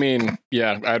place. I mean,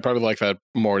 yeah, I'd probably like that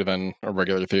more than a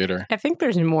regular theater. I think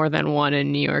there's more than one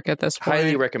in New York at this point.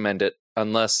 highly recommend it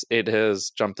unless it has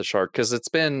jumped the shark because it's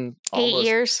been 8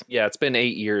 years. Yeah, it's been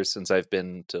 8 years since I've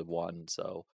been to one,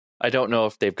 so I don't know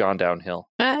if they've gone downhill.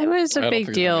 It was I a don't big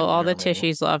think deal. they're All the gonna be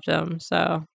Tishies loved them,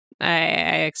 so I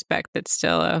expect it's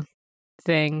still a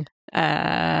thing.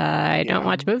 I don't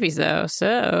watch movies though,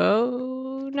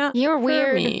 so not You're for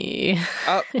weird. me.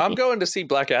 I'm going to see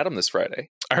Black Adam this Friday.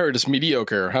 I heard it's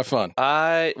mediocre. Have fun.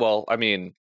 I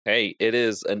mean, hey, it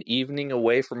is an evening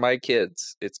away from my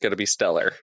kids. It's going to be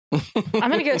stellar. I'm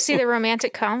going to go see the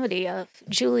romantic comedy of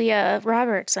Julia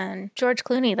Roberts and George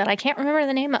Clooney that I can't remember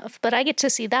the name of, but I get to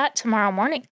see that tomorrow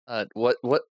morning. What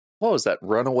was that?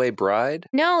 Runaway Bride?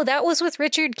 No, that was with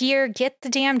Richard Gere. Get the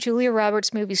damn Julia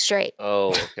Roberts movie straight. Oh,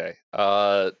 okay.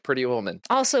 Pretty Woman.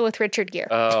 Also with Richard Gere.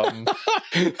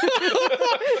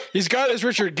 He's got his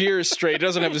Richard Gere straight. He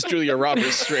doesn't have his Julia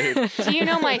Roberts straight. Do you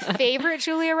know my favorite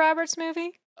Julia Roberts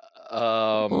movie?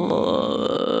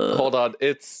 Hold on.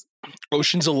 It's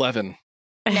Ocean's 11.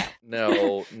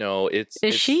 no. It's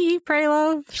Is she Eat, Pray,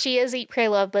 Love? She is Eat, Pray,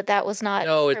 Love, but that was not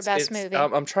no. her It's best movie.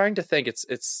 I'm trying to think.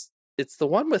 It's the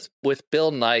one with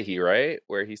Bill Nighy, right?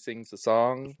 Where he sings the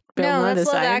song. Bill no, Nye, the that's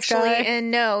Love science Actually, guy?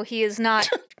 and no, he is not.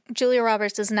 Julia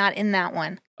Roberts is not in that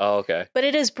one, Oh, okay. but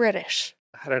it is British.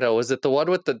 I don't know. Was it the one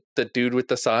with the dude with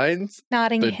the signs?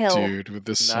 Notting The Hill. dude with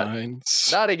the signs.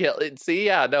 Notting Hill. See,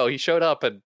 yeah, no, he showed up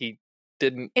and he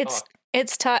didn't.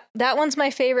 It's talk. that one's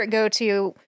my favorite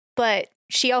go-to, but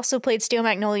she also played Steel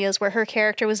Magnolias, where her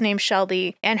character was named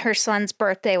Shelby, and her son's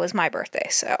birthday was my birthday.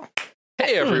 So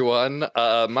Hey everyone,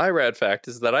 my rad fact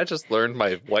is that I just learned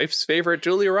my wife's favorite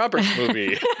Julia Roberts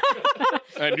movie.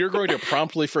 And you're going to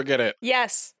promptly forget it.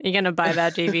 yes, You gonna buy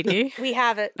that DVD? we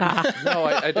have it. No,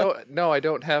 I don't. No, I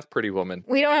don't have Pretty Woman.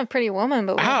 We don't have Pretty Woman,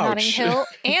 but we have Notting Ouch. Hill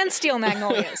and Steel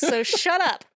Magnolias. So shut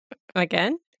up.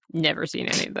 Again? Never seen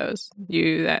any of those.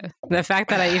 The fact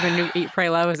that I even knew Eat, Pray,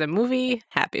 Love was a movie,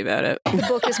 happy about it. The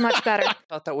book is much better. I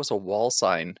thought that was a wall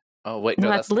sign. Oh wait, no,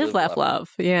 No, that's Live, Laugh,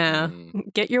 Love. Yeah.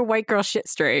 Get your white girl shit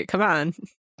straight. Come on.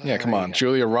 Yeah, come on.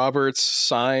 Julia Roberts,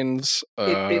 signs.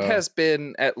 It has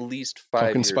been at least 5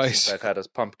 Pumpkin years spice. since I've had a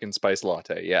pumpkin spice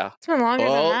latte. Yeah. It's been longer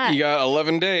than Well, that. you got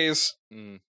 11 days,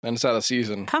 Mm. and it's out of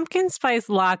season. Pumpkin spice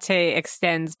latte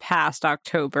extends past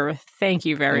October. Thank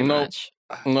you very Nope. much.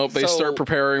 Nope, they So- start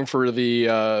preparing for the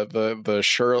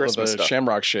Christmas stuff.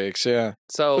 Shamrock shakes. Yeah,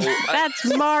 So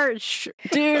That's March,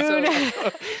 dude.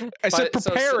 I said But-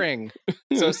 so- preparing.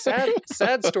 so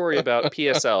sad story about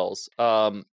PSLs.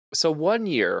 So one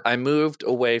year I moved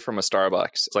away from a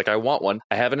Starbucks. It's like, I want one.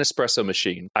 I have an espresso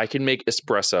machine. I can make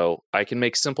espresso. I can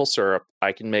make simple syrup.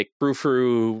 I can make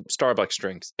frou-frou Starbucks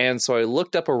drinks. And so I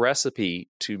looked up a recipe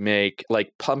to make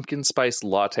like pumpkin spice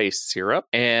latte syrup.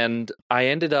 And I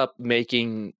ended up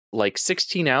making like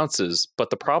 16 ounces. But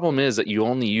the problem is that you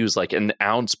only use like an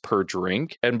ounce per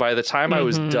drink. And by the time I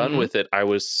was done Mhm. with it, I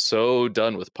was so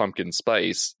done with pumpkin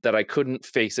spice that I couldn't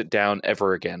face it down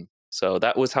ever again. So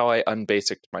that was how I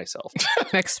unbasicked myself.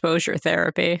 Exposure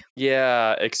therapy.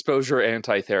 Yeah, exposure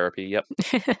anti-therapy. Yep.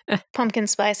 Pumpkin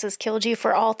spice has killed you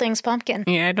for all things pumpkin.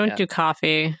 Yeah, I don't Yeah. do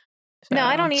coffee. No,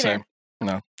 I so- don't either. Same.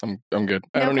 No, I'm good.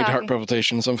 I No don't need coffee. heart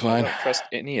palpitations. I'm I fine. don't trust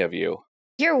any of you.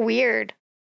 You're weird.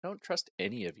 I don't trust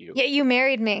any of you. Yet you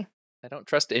married me. I don't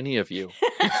trust any of you.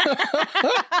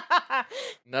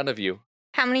 None of you.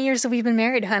 How many years have we been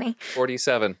married, honey?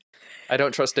 47. I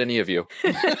don't trust any of you.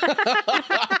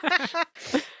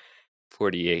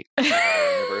 48.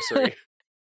 Anniversary.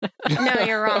 No,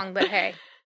 you're wrong, but hey.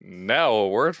 Now a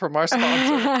word from our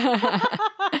sponsor.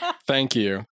 Thank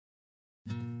you.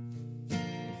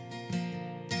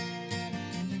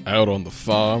 Out on the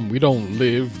farm, we don't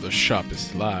live the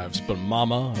sharpest lives, but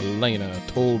Mama Elena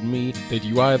told me that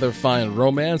you either find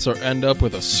romance or end up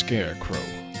with a scarecrow.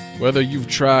 Whether you've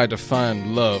tried to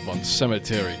find love on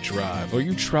Cemetery Drive or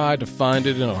you tried to find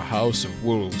it in a house of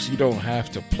wolves, you don't have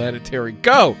to planetary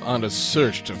go on a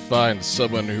search to find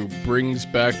someone who brings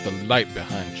back the light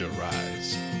behind your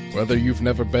eyes. Whether you've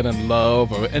never been in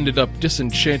love or ended up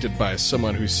disenchanted by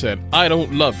someone who said, I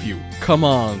don't love you, come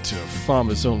on to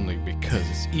Farmers Only because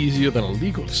it's easier than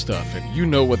illegal stuff and you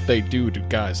know what they do to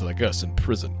guys like us in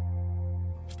prison.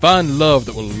 Find love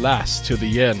that will last to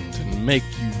the end and make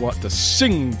you want to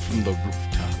sing from the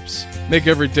rooftops. Farmers. Make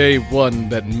every day one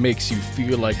that makes you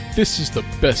feel like this is the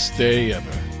best day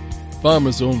ever.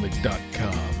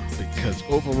 FarmersOnly.com, because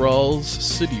overalls,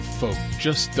 city folk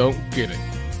just don't get it.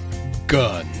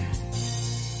 Gun.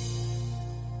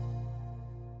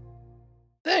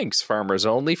 Thanks, Farmers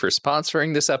Only, for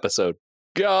sponsoring this episode.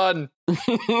 Gun.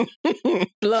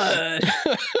 Blood.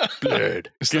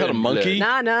 Blood. Is that a monkey?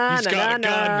 Nah, nah, He's nah, got nah,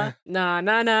 a nah,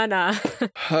 nah, nah,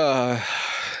 nah.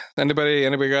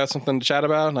 Anybody got something to chat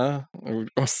about? No?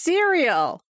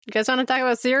 Cereal. You guys want to talk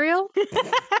about cereal?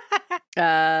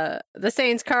 The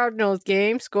Saints Cardinals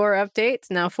game score updates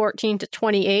now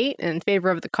 14-28 in favor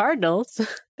of the Cardinals.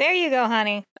 There you go,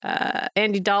 honey.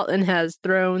 Andy Dalton has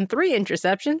thrown 3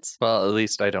 interceptions. Well, at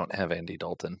least I don't have Andy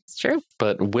Dalton. It's true.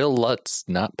 But Will Lutz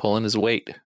not pulling his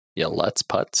weight. You Lutz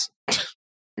putz.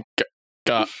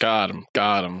 Got him.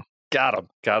 Got him. God,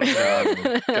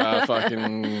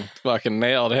 fucking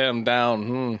nailed him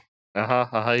down.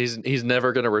 He's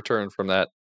never going to return from that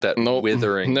Nope.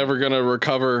 withering. Never gonna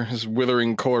recover his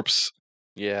withering corpse.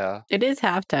 Yeah. It is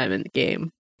halftime in the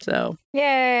game, so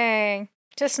Yay.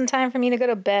 Just in time for me to go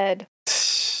to bed.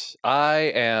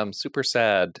 I am super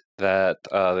sad that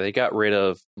they got rid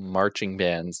of marching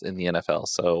bands in the NFL.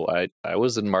 So I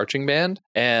was in marching band,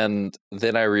 and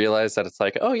then I realized that it's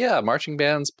like, oh yeah, marching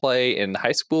bands play in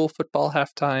high school football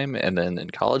halftime and then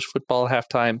in college football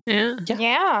halftime.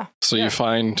 Yeah. So you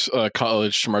find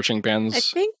college marching bands. I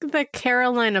think the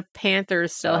Carolina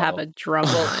Panthers still have a drum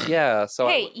line. Yeah. So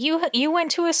Hey, you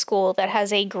went to a school that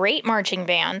has a great marching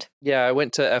band. I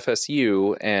went to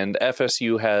FSU, and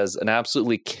FSU has an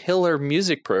absolutely killer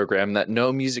music program that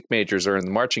no music majors are in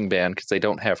the marching band because they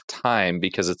don't have time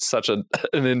because it's such an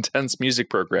intense music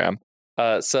program.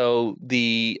 So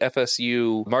the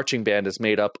FSU marching band is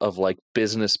made up of like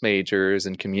business majors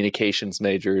and communications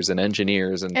majors and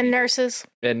engineers and nurses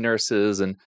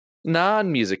and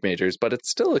non-music majors, but it's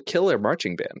still a killer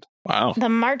marching band. Wow. The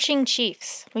Marching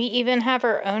Chiefs. We even have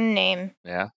our own name.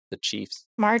 Yeah, the Chiefs.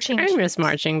 Marching I Chiefs. miss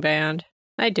marching band.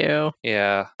 I do.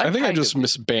 Yeah, I think I just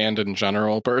miss band in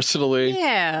general, personally.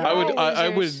 Yeah.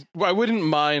 I wouldn't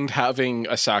mind having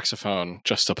a saxophone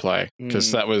just to play,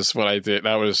 because that was what I did.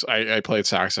 I played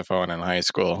saxophone in high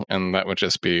school, and that would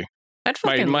just be I'd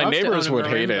fucking my love to neighbors own a would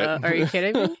hate marimba. it. Are you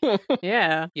kidding me?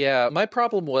 Yeah. Yeah, my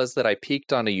problem was that I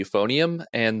peaked on a euphonium,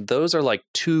 and those are like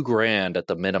 $2,000 at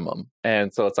the minimum.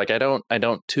 And so it's like I don't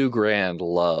 $2,000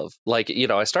 love. Like,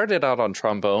 I started out on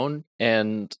trombone,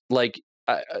 and like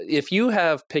if you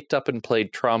have picked up and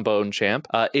played Trombone Champ,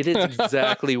 it is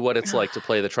exactly what it's like to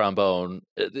play the trombone.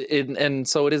 And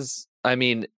so it is. I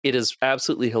mean, it is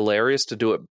absolutely hilarious to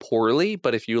do it poorly,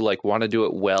 but if you like want to do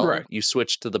it well, Right. you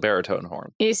switch to the baritone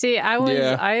horn. You see, I was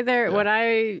Yeah. when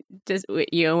I just,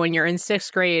 when you're in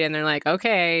 6th grade and they're like,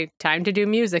 okay, time to do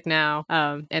music now.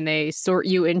 And they sort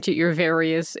you into your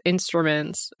various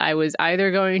instruments. I was either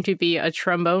going to be a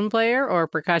trombone player or a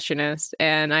percussionist.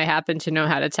 And I happened to know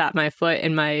how to tap my foot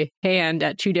and my hand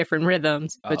at 2 different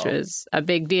rhythms, which was a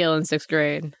big deal in 6th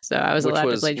grade. So I was allowed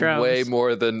to play drums. Way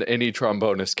more than any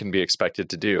trombonist can be expected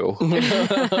to do.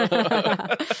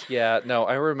 Yeah, no,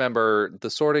 I remember the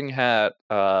Sorting Hat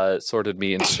sorted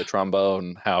me into the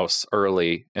trombone house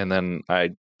early, and then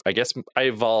I guess I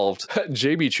evolved.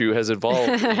 Jamie Chu has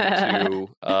evolved into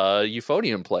a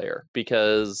euphonium player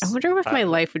because I wonder if my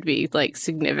life would be like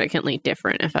significantly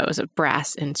different if I was a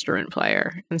brass instrument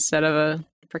player instead of a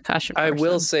percussion person. I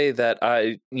will say that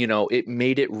it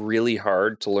made it really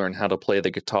hard to learn how to play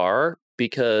the guitar,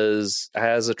 because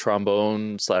as a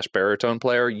trombone/baritone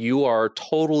player, you are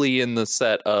totally in the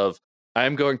set of,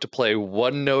 I'm going to play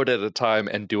one note at a time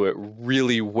and do it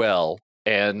really well.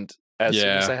 And as soon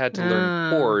as I had to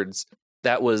learn chords,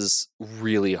 that was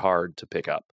really hard to pick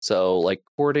up. So like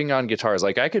chording on guitars,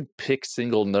 like I could pick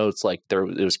single notes like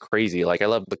it was crazy. Like I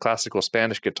loved the classical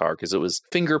Spanish guitar because it was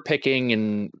finger picking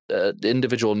and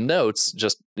individual notes,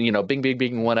 just, bing, bing,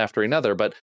 bing, one after another.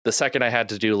 But the second I had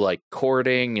to do like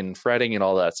chording and fretting and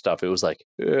all that stuff, it was like,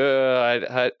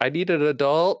 I need an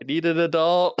adult. I need an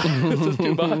adult. This is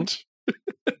too much.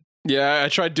 Yeah, I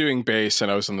tried doing bass,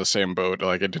 and I was in the same boat.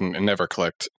 Like it never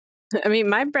clicked. I mean,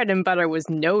 my bread and butter was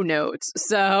no notes,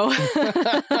 so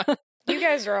You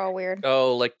guys are all weird.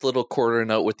 Oh, like the little quarter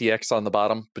note with the X on the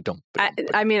bottom.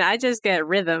 I mean, I just get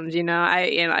rhythms,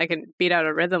 I can beat out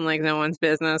a rhythm like no one's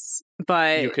business.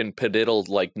 but You can pediddle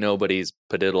like nobody's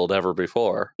pediddled ever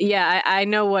before. yeah, I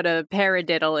know what a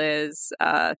paradiddle is.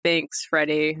 Thanks,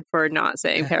 Freddie, for not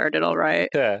saying paradiddle right.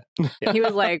 Yeah. He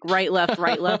was like right, left,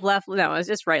 right, left, left. No, it's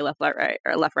just right, left, right,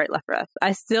 or left, right, left, left.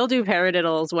 I still do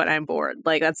paradiddles when I'm bored.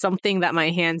 Like that's something that my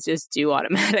hands just do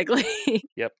automatically.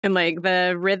 Yep. And like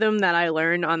the rhythm that I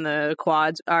learned on the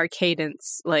quads, our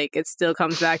cadence, like it still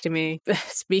comes back to me.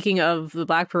 Speaking of the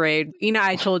Black Parade,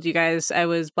 I told you guys I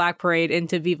was Black Parade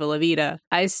into Viva La Vida.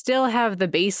 I still have the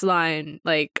bass line,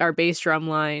 like our bass drum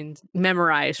line,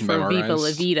 memorized for Viva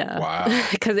La Vida. Wow.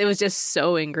 Because it was just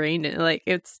so ingrained in it. Like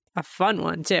it's a fun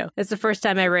one too. It's the first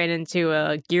time I ran into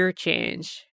a gear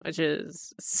change, which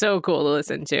is so cool to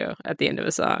listen to at the end of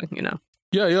a song,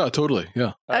 Yeah, totally.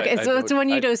 Yeah. Okay, so it's when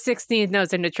you do 16th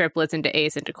notes into triplets, into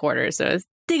eighths, into quarters. So it's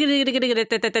it's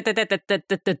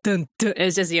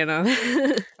just,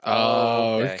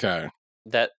 Oh, okay.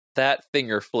 That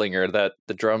finger flinger that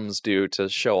the drums do to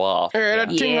show off. Hey, that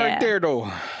thing Yeah. right there,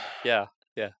 though. Yeah.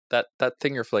 That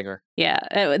finger flinger.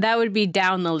 Yeah, that would be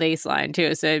down the lace line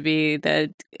too. So it'd be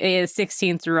the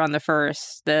 16ths are on the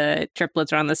first, the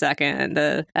triplets are on the second, and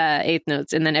the eighth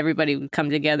notes, and then everybody would come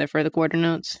together for the quarter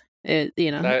notes.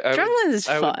 Drumline is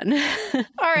fun.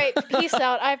 All right, peace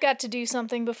out. I've got to do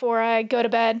something before I go to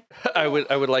bed. I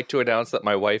would like to announce that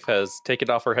my wife has taken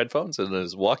off her headphones and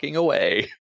is walking away.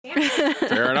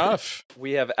 Fair enough.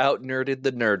 We have out-nerded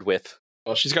the nerd with.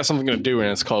 Well, she's got something to do,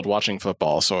 and it's called watching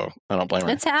football, so I don't blame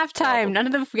her. It's halftime. None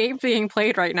of the games being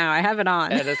played right now. I have it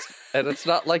on. And it's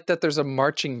not like that there's a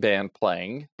marching band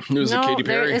playing. It was a Katy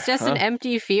Perry. It's just an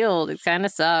empty field. It kind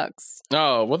of sucks.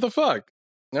 Oh, what the fuck?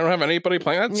 They don't have anybody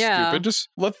playing? That's stupid. Just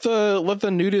let the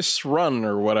nudists run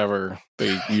or whatever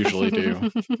they usually do.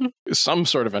 Some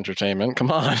sort of entertainment. Come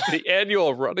on. The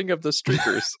annual running of the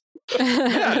streakers.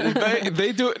 Yeah,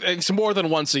 they do it. It's more than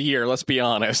once a year. Let's be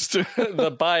honest.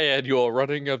 The biannual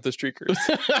running of the streakers.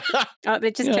 Oh,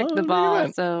 they just kicked the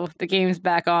ball, so the game's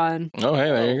back on. Oh, hey,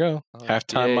 there you go.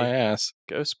 Halftime, yay. my ass.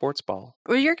 Go sports ball.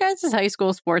 Were your guys' high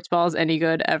school sports balls any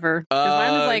good ever? 'Cause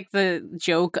mine was like the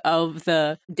joke of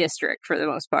the district for the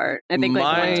most part. I think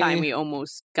like one time we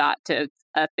almost got to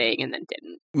a thing and then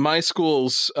didn't. My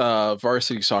school's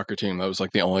varsity soccer team, that was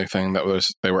like the only thing that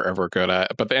they were ever good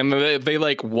at. But then they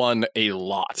like won a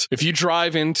lot. If you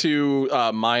drive into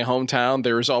my hometown,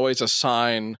 there's always a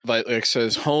sign that like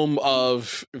says home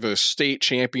of the state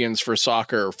champions for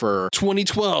soccer for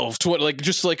 2012.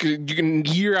 You can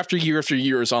year after year after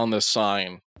year is on this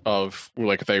sign of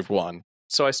like they've won.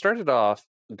 So I started off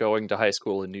going to high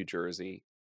school in New Jersey.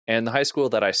 And the high school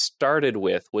that I started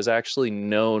with was actually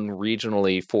known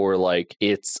regionally for like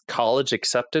its college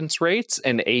acceptance rates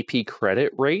and AP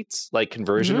credit rates, like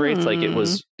conversion rates. Like it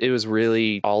was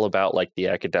really all about like the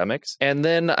academics. And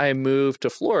then I moved to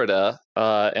Florida.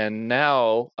 And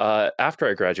now after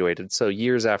I graduated, so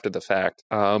years after the fact,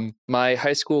 my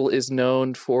high school is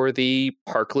known for the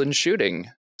Parkland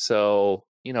shooting. So,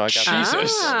 I got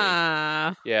Jesus.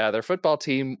 Yeah, their football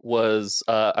team was,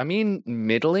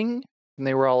 middling. And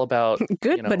they were all about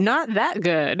good, but not that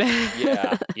good.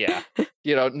 yeah.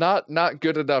 Not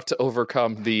good enough to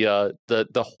overcome the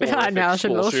horrific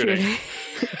school shooting.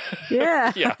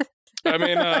 Yeah. Yeah. I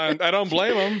mean, I don't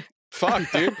blame them.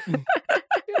 Fuck, dude.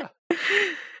 Yeah.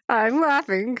 I'm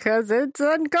laughing because it's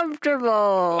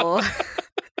uncomfortable.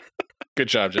 Good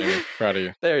job, Jamie. Proud of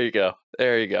you. There you go.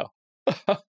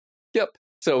 Yep.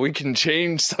 So we can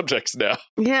change subjects now.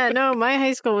 Yeah, no, my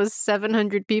high school was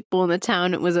 700 people, and the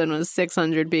town it was in was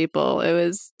 600 people. It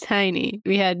was tiny.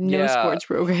 We had no sports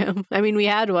program. I mean, we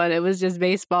had one. It was just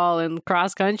baseball and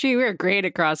cross country. We were great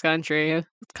at cross country.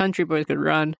 Country boys could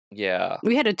run. Yeah.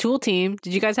 We had a tool team.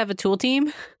 Did you guys have a tool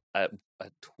team? A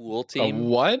tool team?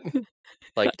 What?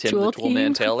 Like Tim the Tool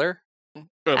Man Taylor? A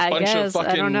bunch guess, of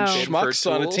fucking I don't know. schmucks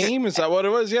on a team? Is that what it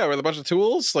was? Yeah, with a bunch of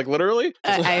tools? Like literally?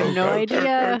 I have no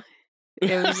idea.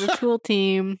 It was a tool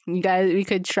team. We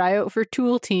could try out for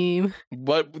tool team.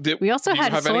 We also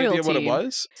had have soil any idea team. what it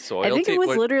was? Soil I think team? it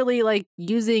was literally like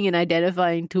using and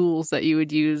identifying tools that you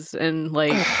would use in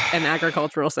like an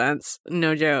agricultural sense.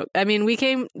 No joke. I mean,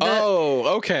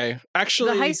 okay.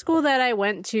 Actually, the high school that I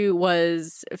went to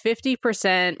was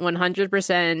 50%,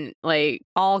 100% like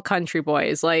all country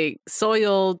boys, like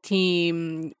soil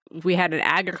team, we had an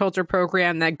agriculture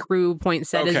program that grew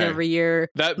poinsettias Okay. every year.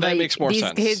 That Like, makes more these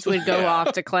sense. kids would go Yeah.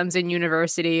 off to Clemson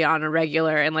University on a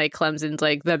regular, and like Clemson's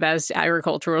like the best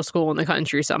agricultural school in the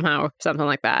country somehow, something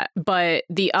like that. But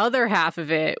the other half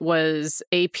of it was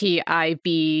APIB,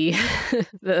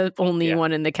 the only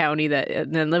one in the county that,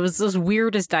 and then there was this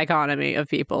weirdest dichotomy of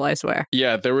people, I swear.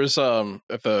 Yeah, there was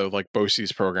at the like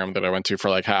BOCES program that I went to for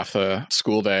like half the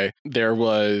school day.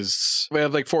 We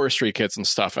had like forestry kids and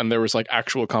stuff, and there was like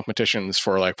actual competitions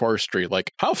for like forestry,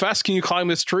 like how fast can you climb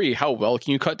this tree? How well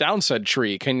can you cut down said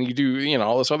tree? Can you do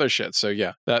all this other shit? So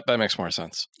yeah, that makes more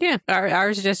sense. Yeah,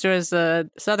 ours just was the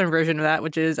southern version of that,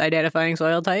 which is identifying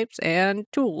soil types and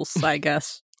tools, I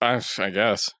guess. I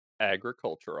guess.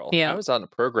 Agricultural. Yeah. I was on a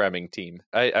programming team.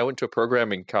 I went to a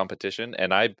programming competition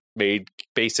and I made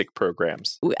basic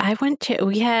programs.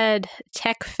 We had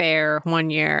tech fair one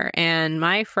year, and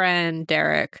my friend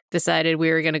Derek decided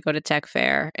we were going to go to tech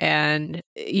fair, and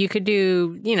you could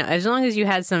do, as long as you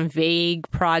had some vague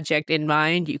project in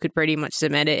mind, you could pretty much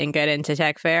submit it and get into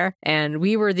tech fair. And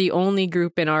we were the only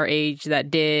group in our age that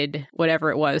did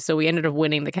whatever it was. So we ended up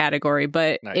winning the category,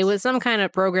 but Nice. It was some kind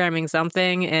of programming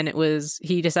something. And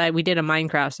he decided we did a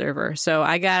Minecraft server. So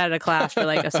I got out of class for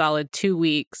like a solid 2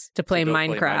 weeks to play go play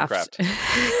Minecraft.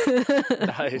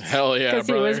 Nice. Hell yeah, Because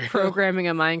he was brother. programming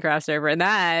a Minecraft server. And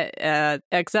that,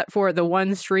 except for the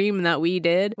one stream that we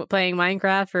did playing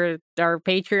Minecraft for our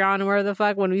Patreon or where the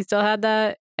fuck, when we still had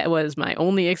that, it was my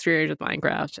only experience with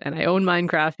Minecraft. And I own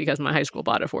Minecraft because my high school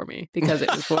bought it for me because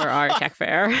it was for our tech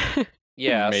fair.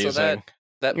 Yeah, Amazing. so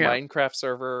that Yeah. Minecraft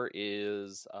server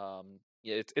is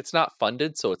it's not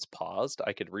funded, so it's paused.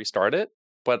 I could restart it,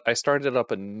 but I started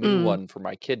up a new one for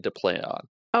my kid to play on.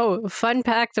 Oh, fun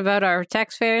fact about our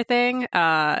tech fair thing.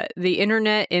 The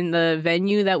internet in the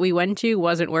venue that we went to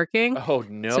wasn't working. Oh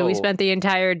no. So we spent the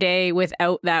entire day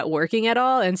without that working at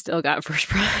all and still got first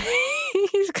prize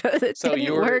because it So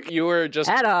didn't work you were just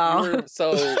at all.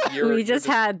 We We just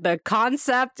had the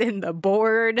concept and the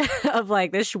board of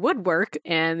like, this would work,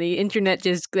 and the internet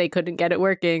they couldn't get it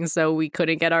working, so we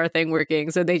couldn't get our thing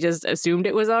working. So they just assumed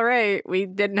it was all right. We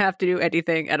didn't have to do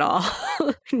anything at all.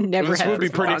 Never This had would be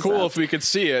this pretty cool concept. if we could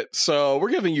see it. So we're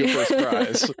giving you first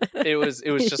prize. it was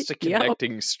just a Yep.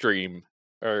 connecting stream.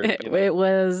 Or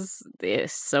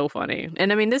It's so funny.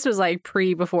 And I mean, this was like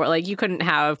before, like you couldn't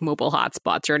have mobile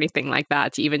hotspots or anything like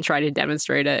that to even try to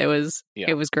demonstrate it. It was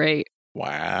great.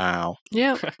 Wow.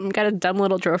 Yeah, got a dumb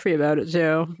little trophy about it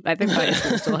too. I think my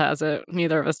school still has it.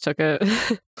 Neither of us took it.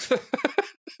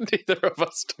 neither of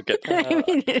us took it. I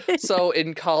mean, So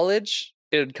in college,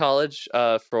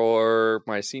 for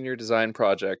my senior design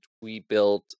project, we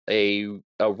built a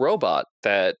robot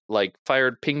that like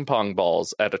fired ping pong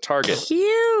balls at a target.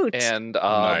 cute. And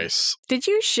Nice. Did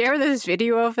you share this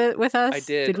video of it with us? I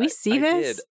did. Did we see I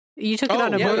this? did. You took it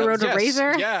on a Motorola yes.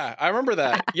 Razr? Yeah, I remember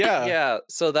that. Yeah. Yeah,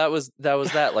 so that was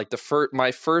that. Like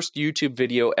my first YouTube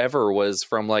video ever was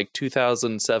from like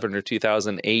 2007 or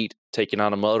 2008, taking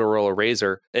on a Motorola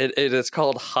Razr. It is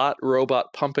called Hot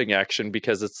Robot Pumping Action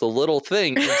because it's a little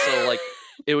thing, and so like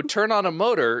it would turn on a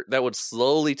motor that would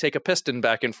slowly take a piston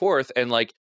back and forth and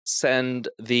like send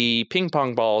the ping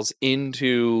pong balls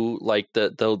into like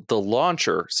the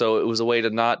launcher. So it was a way to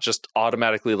not just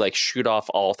automatically like shoot off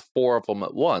all 4 of them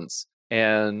at once.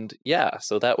 And yeah,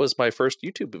 so that was my first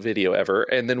YouTube video ever.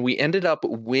 And then we ended up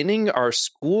winning our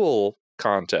school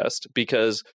contest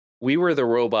because we were the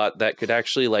robot that could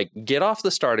actually like get off the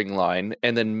starting line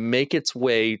and then make its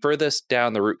way furthest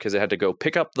down the route because it had to go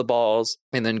pick up the balls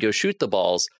and then go shoot the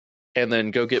balls and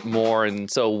then go get more. And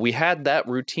so we had that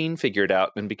routine figured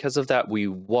out. And because of that, we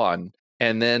won.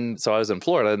 And then, so I was in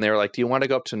Florida and they were like, do you want to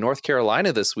go up to North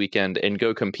Carolina this weekend and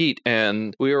go compete?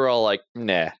 And we were all like,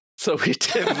 nah. So we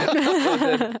didn't.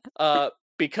 And then,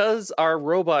 because our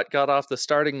robot got off the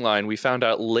starting line, we found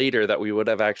out later that we would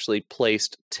have actually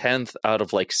placed 10th out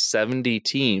of like 70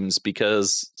 teams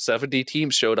because 70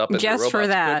 teams showed up and Just the for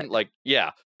robots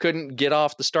that. couldn't get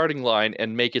off the starting line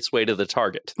and make its way to the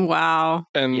target. Wow.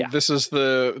 And Yeah. this is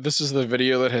the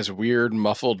video that has weird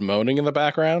muffled moaning in the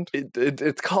background.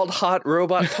 It's called Hot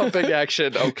Robot Pumping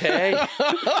Action, okay?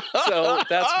 So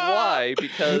that's why,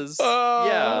 because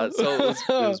so it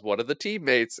was one of the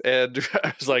teammates, and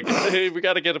I was like, "Hey, we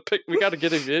got to get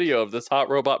a video of this hot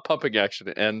robot pumping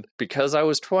action." And because I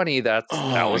was 20, that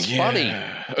was funny.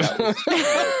 That was funny,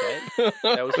 okay?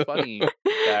 That was funny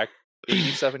back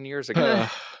 87 years ago.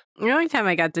 The only time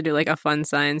I got to do like a fun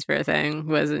science fair thing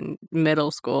was in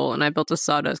middle school, and I built a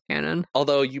sawdust cannon.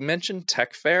 Although you mentioned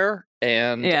Tech Fair,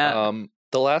 and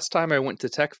the last time I went to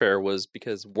Tech Fair was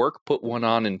because work put one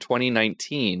on in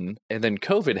 2019, and then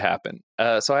COVID happened.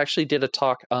 So I actually did a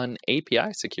talk on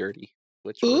API security.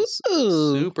 which was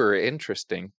Ooh. super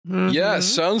interesting. Yeah, Mhm.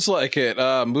 sounds like it.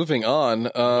 Moving on.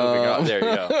 Moving on. There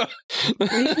you go.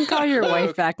 You can call your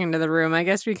wife back into the room. I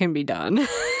guess we can be done.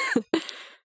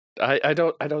 I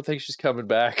don't think she's coming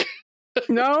back.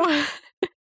 No.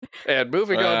 And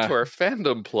moving on to our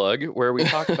fandom plug, where we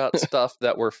talk about stuff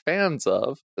that we're fans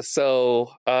of.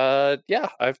 So, yeah,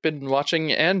 I've been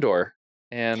watching Andor.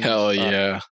 And Hell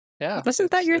yeah. yeah.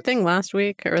 Wasn't that your thing last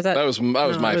week? Or was that That was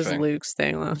no, my it was thing. Luke's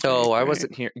thing last week. Oh, I right?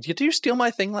 wasn't here. Did you steal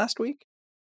my thing last week?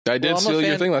 I did Well, I'm a steal your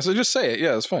fan- thing last. So just say it.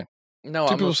 Yeah, it's fine. No,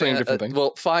 Two I'm people a saying fan. different things.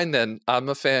 Well, fine then. I'm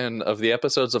a fan of the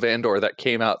episodes of Andor that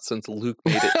came out since Luke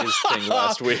made it his thing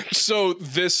last week. So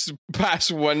this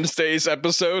past Wednesday's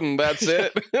episode, and that's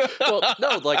it. Well,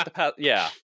 no, like the past. Yeah.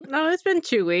 No, it's been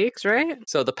 2 weeks, right?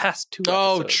 So the past 2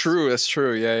 Oh, episodes. true. That's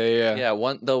true. Yeah.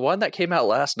 Yeah, the one that came out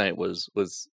last night was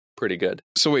pretty good.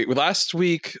 So wait, last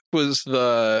week was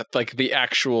the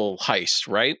actual heist,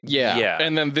 right? Yeah.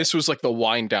 And then this was like the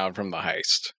wind down from the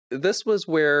heist. This was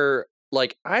where,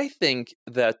 like, I think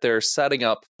that they're setting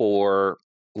up for,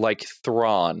 like,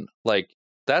 Thrawn. Like,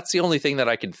 that's the only thing that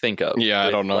I can think of. Yeah, I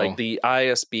with, don't know. Like, the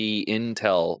ISB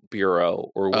Intel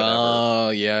Bureau or whatever. Oh,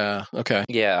 yeah. Okay.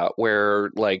 Yeah, where,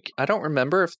 like, I don't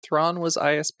remember if Thrawn was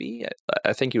ISB.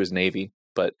 I think he was Navy,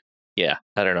 but yeah,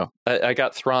 I don't know. I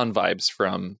got Thrawn vibes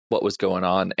from what was going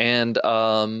on. And,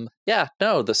 yeah,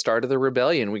 no, the start of the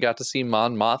rebellion, we got to see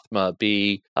Mon Mothma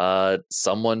be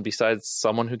someone besides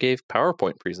someone who gave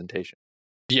PowerPoint presentation.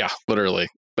 Yeah, literally.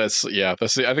 I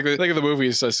think of the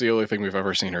movies, that's the only thing we've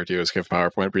ever seen her do is give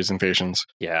PowerPoint presentations.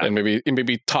 Yeah. And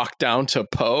maybe talk down to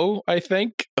Poe, I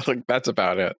think. Like that's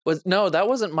about it. That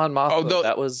wasn't Mon Mothma. Oh, no.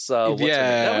 That was what's her name?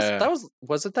 Yeah.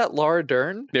 Wasn't that Laura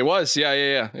Dern? It was,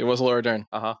 yeah. It was Laura Dern.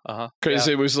 Because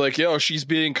Yeah. it was like, she's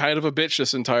being kind of a bitch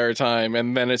this entire time.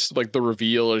 And then it's like the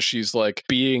reveal is she's like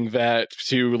being that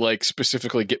to like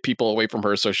specifically get people away from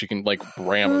her so she can like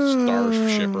ram a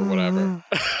starship or whatever.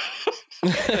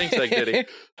 Thanks, Agnity.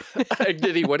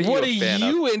 Agnity, what are you a fan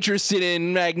of? interested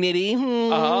in, Magnity?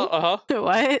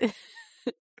 What?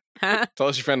 Huh? Tell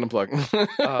us your fandom plug.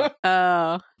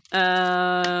 Oh.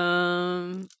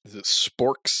 Is it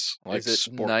sporks? Like Is it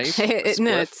sporks? knife? No,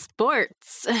 Spliff? it's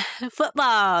sports.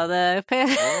 Football. The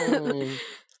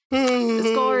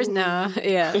scores. No.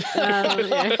 Yeah.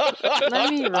 Yeah. Let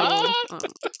me roll.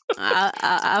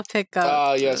 I'll pick up.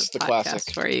 Ah, yes, the podcast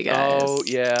classic. for you guys. Oh,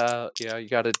 yeah. You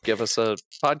got to give us a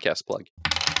podcast plug.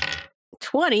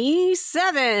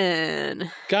 27.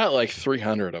 Got like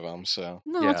 300 of them, so.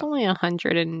 No, Yeah. it's only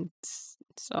 100 and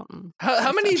something.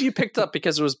 How many have you picked up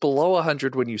because it was below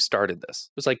 100 when you started this?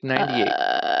 It was like 98.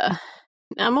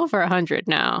 I'm over 100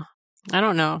 now. I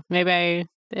don't know. Maybe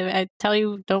I tell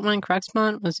you, don't mind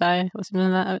Cruxmont. Was I listening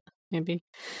to that? Maybe.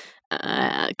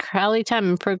 Crowley Time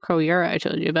and Pro Croyura I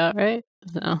told you about, right?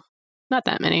 So, not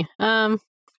that many.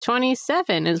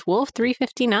 27 is Wolf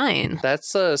 359.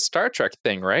 That's a Star Trek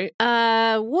thing, right?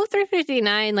 Wolf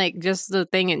 359, like just the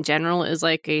thing in general is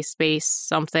like a space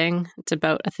something. It's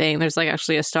about a thing. There's like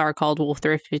actually a star called Wolf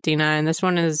 359. This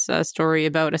one is a story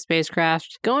about a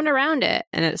spacecraft going around it.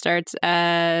 And it starts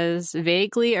as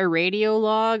vaguely a radio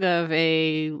log of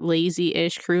a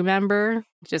lazy-ish crew member,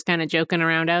 just kind of joking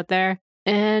around out there.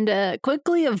 And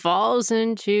quickly evolves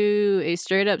into a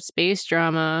straight up space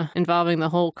drama involving the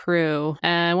whole crew.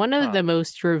 One of the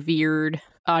most revered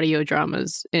audio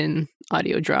dramas in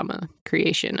audio drama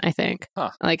creation, I think.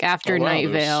 Huh. Like after Oh, wow,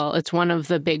 Night there's Vale, it's one of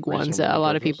the big ones that a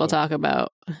lot of people talk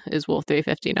about is Wolf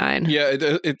 359. Yeah,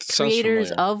 it sounds Creators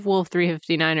familiar. of Wolf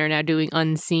 359 are now doing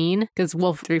Unseen because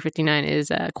Wolf 359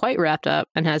 is quite wrapped up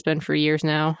and has been for years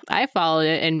now. I followed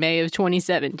it in May of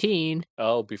 2017.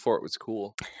 Oh, before it was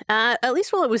cool. At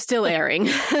least while it was still airing.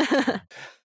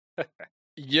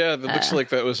 Yeah, that looks like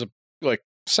that was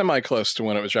semi-close to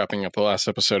when it was wrapping up. The last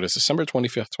episode is December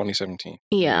 25th, 2017.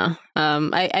 Yeah.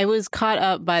 I was caught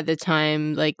up by the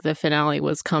time like the finale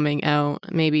was coming out.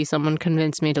 Maybe someone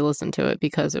convinced me to listen to it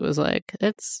because it was like,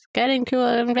 it's getting to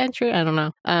an adventure. I don't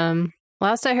know.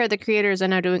 Last I heard, the creators are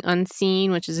now doing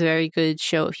Unseen, which is a very good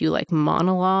show if you like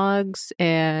monologues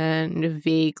and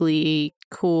vaguely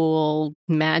cool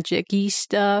magic-y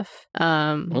stuff.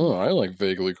 Oh, I like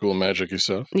vaguely cool magic-y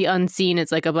stuff. The Unseen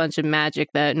is like a bunch of magic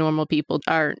that normal people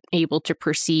aren't able to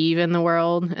perceive in the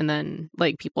world. And then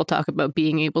like people talk about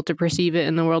being able to perceive it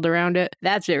in the world around it.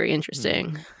 That's very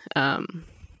interesting.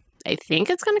 I think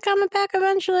it's going to come back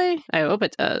eventually. I hope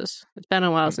it does. It's been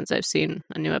a while since I've seen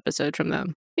a new episode from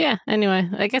them. Yeah, anyway,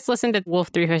 I guess listen to Wolf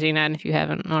 359 if you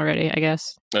haven't already, I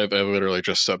guess. I literally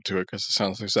just subbed to it because it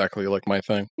sounds exactly like my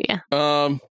thing. Yeah.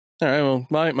 All right, well,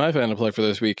 my fandom play for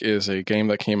this week is a game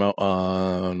that came out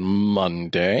on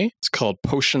Monday. It's called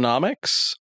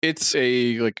Potionomics. It's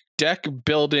a like deck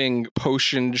building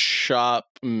potion shop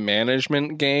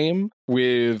management game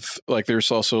with like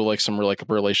there's also like some like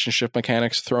relationship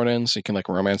mechanics thrown in, so you can like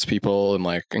romance people and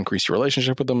like increase your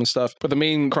relationship with them and stuff. But the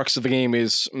main crux of the game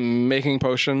is making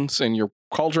potions in your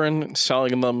cauldron,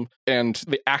 selling them, and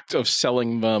the act of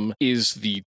selling them is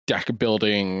the deck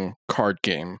building card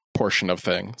game portion of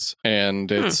things.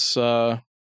 And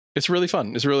it's really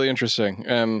fun. It's really interesting.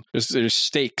 And there's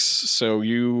stakes. So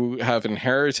you have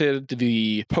inherited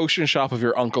the potion shop of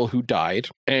your uncle who died,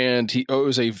 and he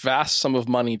owes a vast sum of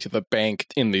money to the bank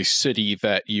in the city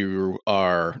that you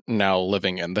are now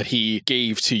living in, that he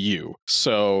gave to you.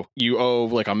 So you owe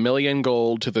like 1 million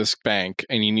gold to this bank,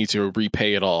 and you need to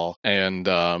repay it all. And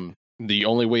the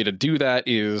only way to do that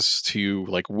is to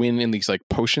like win in these like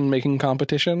potion making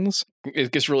competitions.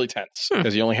 It gets really tense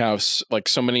because you only have like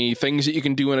so many things that you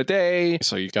can do in a day.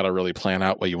 So you got to really plan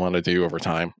out what you want to do over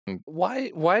time.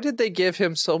 Why did they give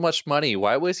him so much money?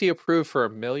 Why was he approved for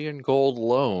 $1 million gold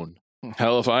loan?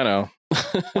 Hell if I know.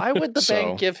 Why would the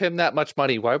bank give him that much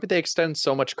money? Why would they extend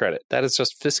so much credit? That is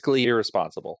just fiscally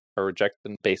irresponsible. I reject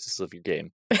the basis of your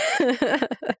game.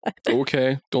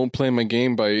 Okay, don't play my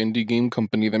game by indie game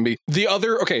company then be. The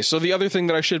other thing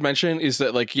that I should mention is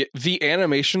that like the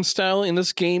animation style in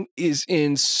this game is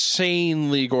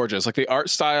insanely gorgeous. Like the art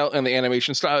style and the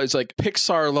animation style is like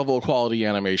Pixar level quality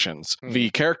animations. The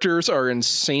characters are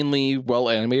insanely well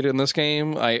animated in this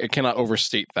game. I cannot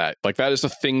overstate that. Like that is the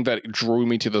thing that drew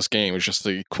me to this game, is just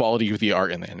the quality of the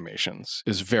art and the animations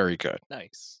is very good.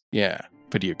 Nice. Yeah,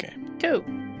 video game. Cool.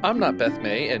 I'm not Beth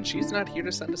May, and she's not here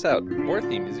to send us out. More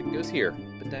theme music goes here.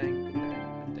 Ba-dang,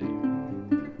 ba-dang,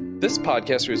 ba-dang. This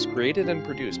podcast was created and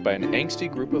produced by an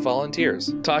angsty group of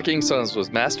volunteers. Talking Sons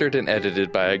was mastered and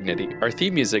edited by Agnity. Our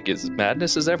theme music is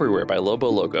Madness is Everywhere by Lobo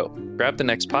Loco. Grab the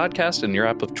next podcast in your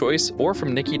app of choice or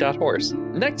from Nikki.horse.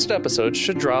 Next episode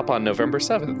should drop on November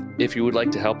 7th. If you would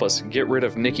like to help us get rid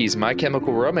of Nikki's My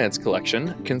Chemical Romance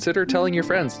collection, consider telling your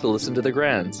friends to listen to The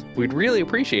Grands. We'd really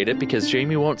appreciate it because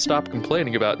Jamie won't stop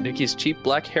complaining about Nikki's cheap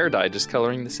black hair dye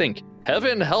discoloring the sink.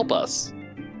 Heaven help us!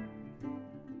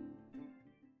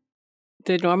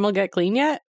 Did Normal get clean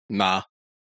yet? Nah.